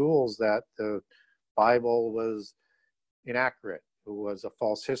in schools that the Bible was inaccurate, it was a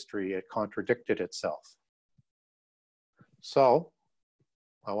false history, it contradicted itself. So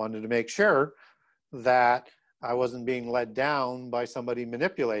I wanted to make sure that I wasn't being led down by somebody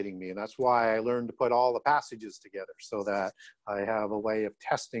manipulating me. And that's why I learned to put all the passages together so that I have a way of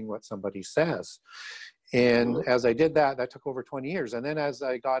testing what somebody says. And as I did that, that took over 20 years. And then as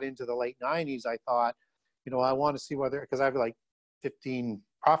I got into the late 90s, I thought, I want to see whether, because I have like 15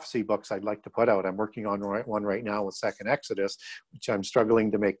 prophecy books I'd like to put out. I'm working on one right now with Second Exodus, which I'm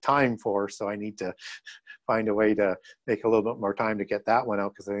struggling to make time for. So I need to find a way to make a little bit more time to get that one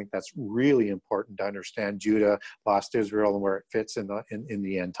out, because I think that's really important to understand Judah, lost Israel, and where it fits in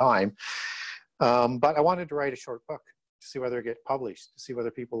the end time. But I wanted to write a short book to see whether it get published, to see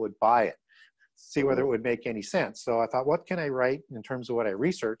whether people would buy it, see whether it would make any sense. So I thought, what can I write in terms of what I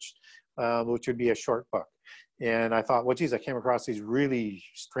researched, which would be a short book? And I thought, well, geez, I came across these really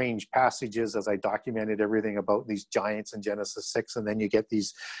strange passages as I documented everything about these giants in Genesis 6. And then you get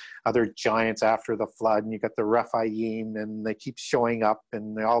these other giants after the flood, and you got the Rephaim, and they keep showing up,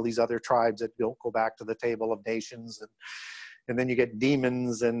 and all these other tribes that don't go back to the table of nations. And then you get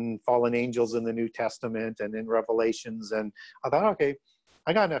demons and fallen angels in the New Testament and in Revelations. And I thought, okay,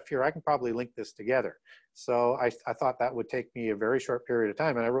 I got enough here. I can probably link this together. So I thought that would take me a very short period of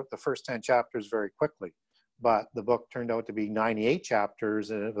time. And I wrote the first 10 chapters very quickly. But the book turned out to be 98 chapters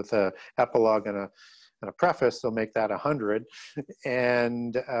with an epilogue and a preface. So make that 100.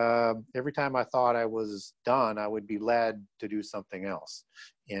 And every time I thought I was done, I would be led to do something else.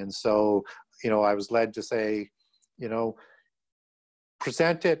 And so, I was led to say,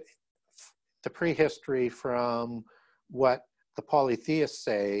 present it, the prehistory from what the polytheists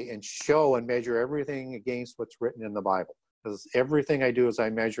say, and show and measure everything against what's written in the Bible. Because everything I do is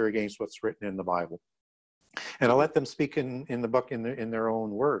I measure against what's written in the Bible. And I let them speak in the book in their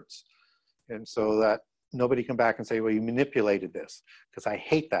own words. And so that nobody come back and say, well, you manipulated this. Because I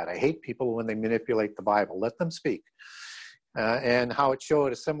hate that. I hate people when they manipulate the Bible. Let them speak. And how it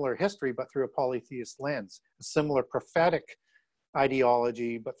showed a similar history, but through a polytheist lens. A similar prophetic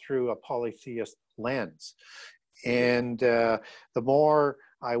ideology, but through a polytheist lens. And the more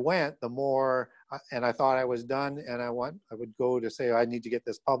I went, the more, and I thought I was done, and I would go to say, I need to get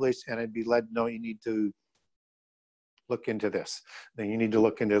this published, and I'd be led, no, you need to look into this. Then you need to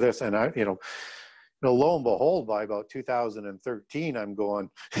look into this. And I, lo and behold, by about 2013, I'm going,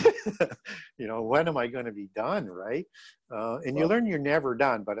 when am I going to be done, right? And you learn you're never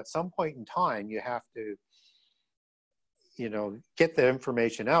done, but at some point in time, you have to, get the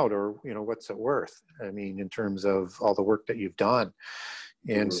information out, or, what's it worth? I mean, in terms of all the work that you've done.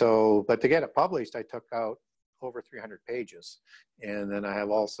 And so, but to get it published, I took out over 300 pages. And then I have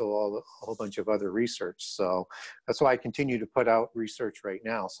also a whole bunch of other research. So that's why I continue to put out research right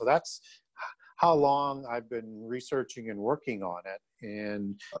now. So that's how long I've been researching and working on it.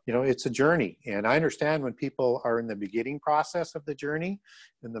 And, it's a journey. And I understand when people are in the beginning process of the journey,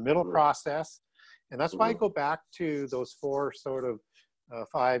 in the middle process. And that's why I go back to those 4 sort of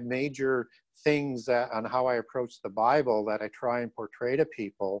 5 major things on how I approach the Bible that I try and portray to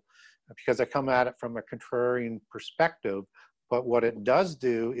people, because I come at it from a contrarian perspective. But what it does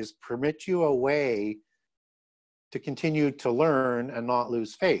do is permit you a way to continue to learn and not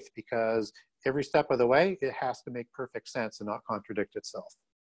lose faith, because every step of the way, it has to make perfect sense and not contradict itself.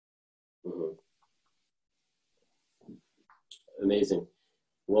 Amazing.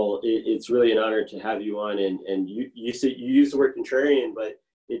 Well, it's really an honor to have you on, and you use the word contrarian, but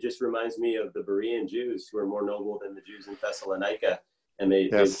it just reminds me of the Berean Jews, who are more noble than the Jews in Thessalonica, and they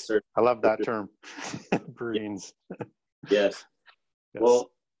serve. I love that term, Bereans. Yes.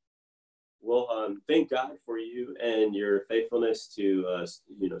 Well, thank God for you and your faithfulness to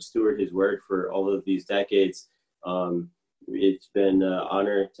steward His word for all of these decades. It's been an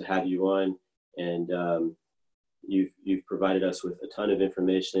honor to have you on, and you've provided us with a ton of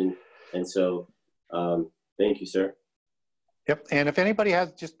information, and so thank you, sir. Yep. And if anybody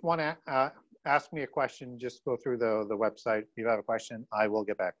just want to ask me a question, just go through the website. If you have a question, I will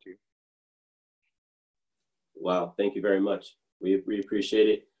get back to you. Wow, thank you very much. We appreciate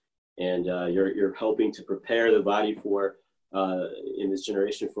it. and you're helping to prepare the body for in this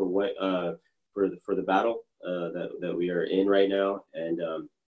generation for what for the battle that we are in right now. And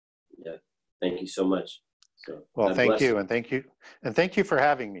yeah, thank you so much. So well, thank you, and thank you for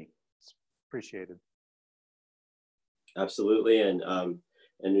having me. It's appreciated. Absolutely, and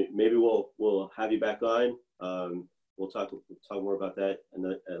maybe we'll have you back on. We'll talk more about that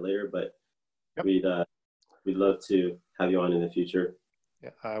later, but yep. We'd love to have you on in the future. Yeah,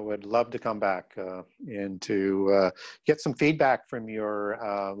 I would love to come back and to get some feedback from your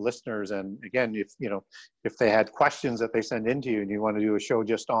listeners. And again, if they had questions that they send into you and you want to do a show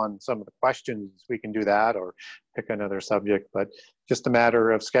just on some of the questions, we can do that, or pick another subject. But just a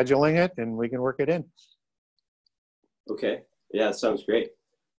matter of scheduling it, and we can work it in. Okay. Yeah, that sounds great.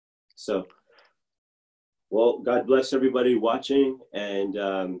 So, well, God bless everybody watching,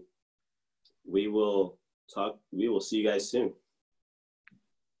 and we will see you guys soon.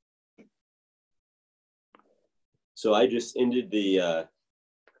 So I just ended the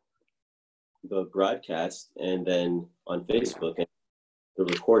broadcast, and then on Facebook and the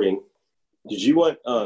recording. Did you want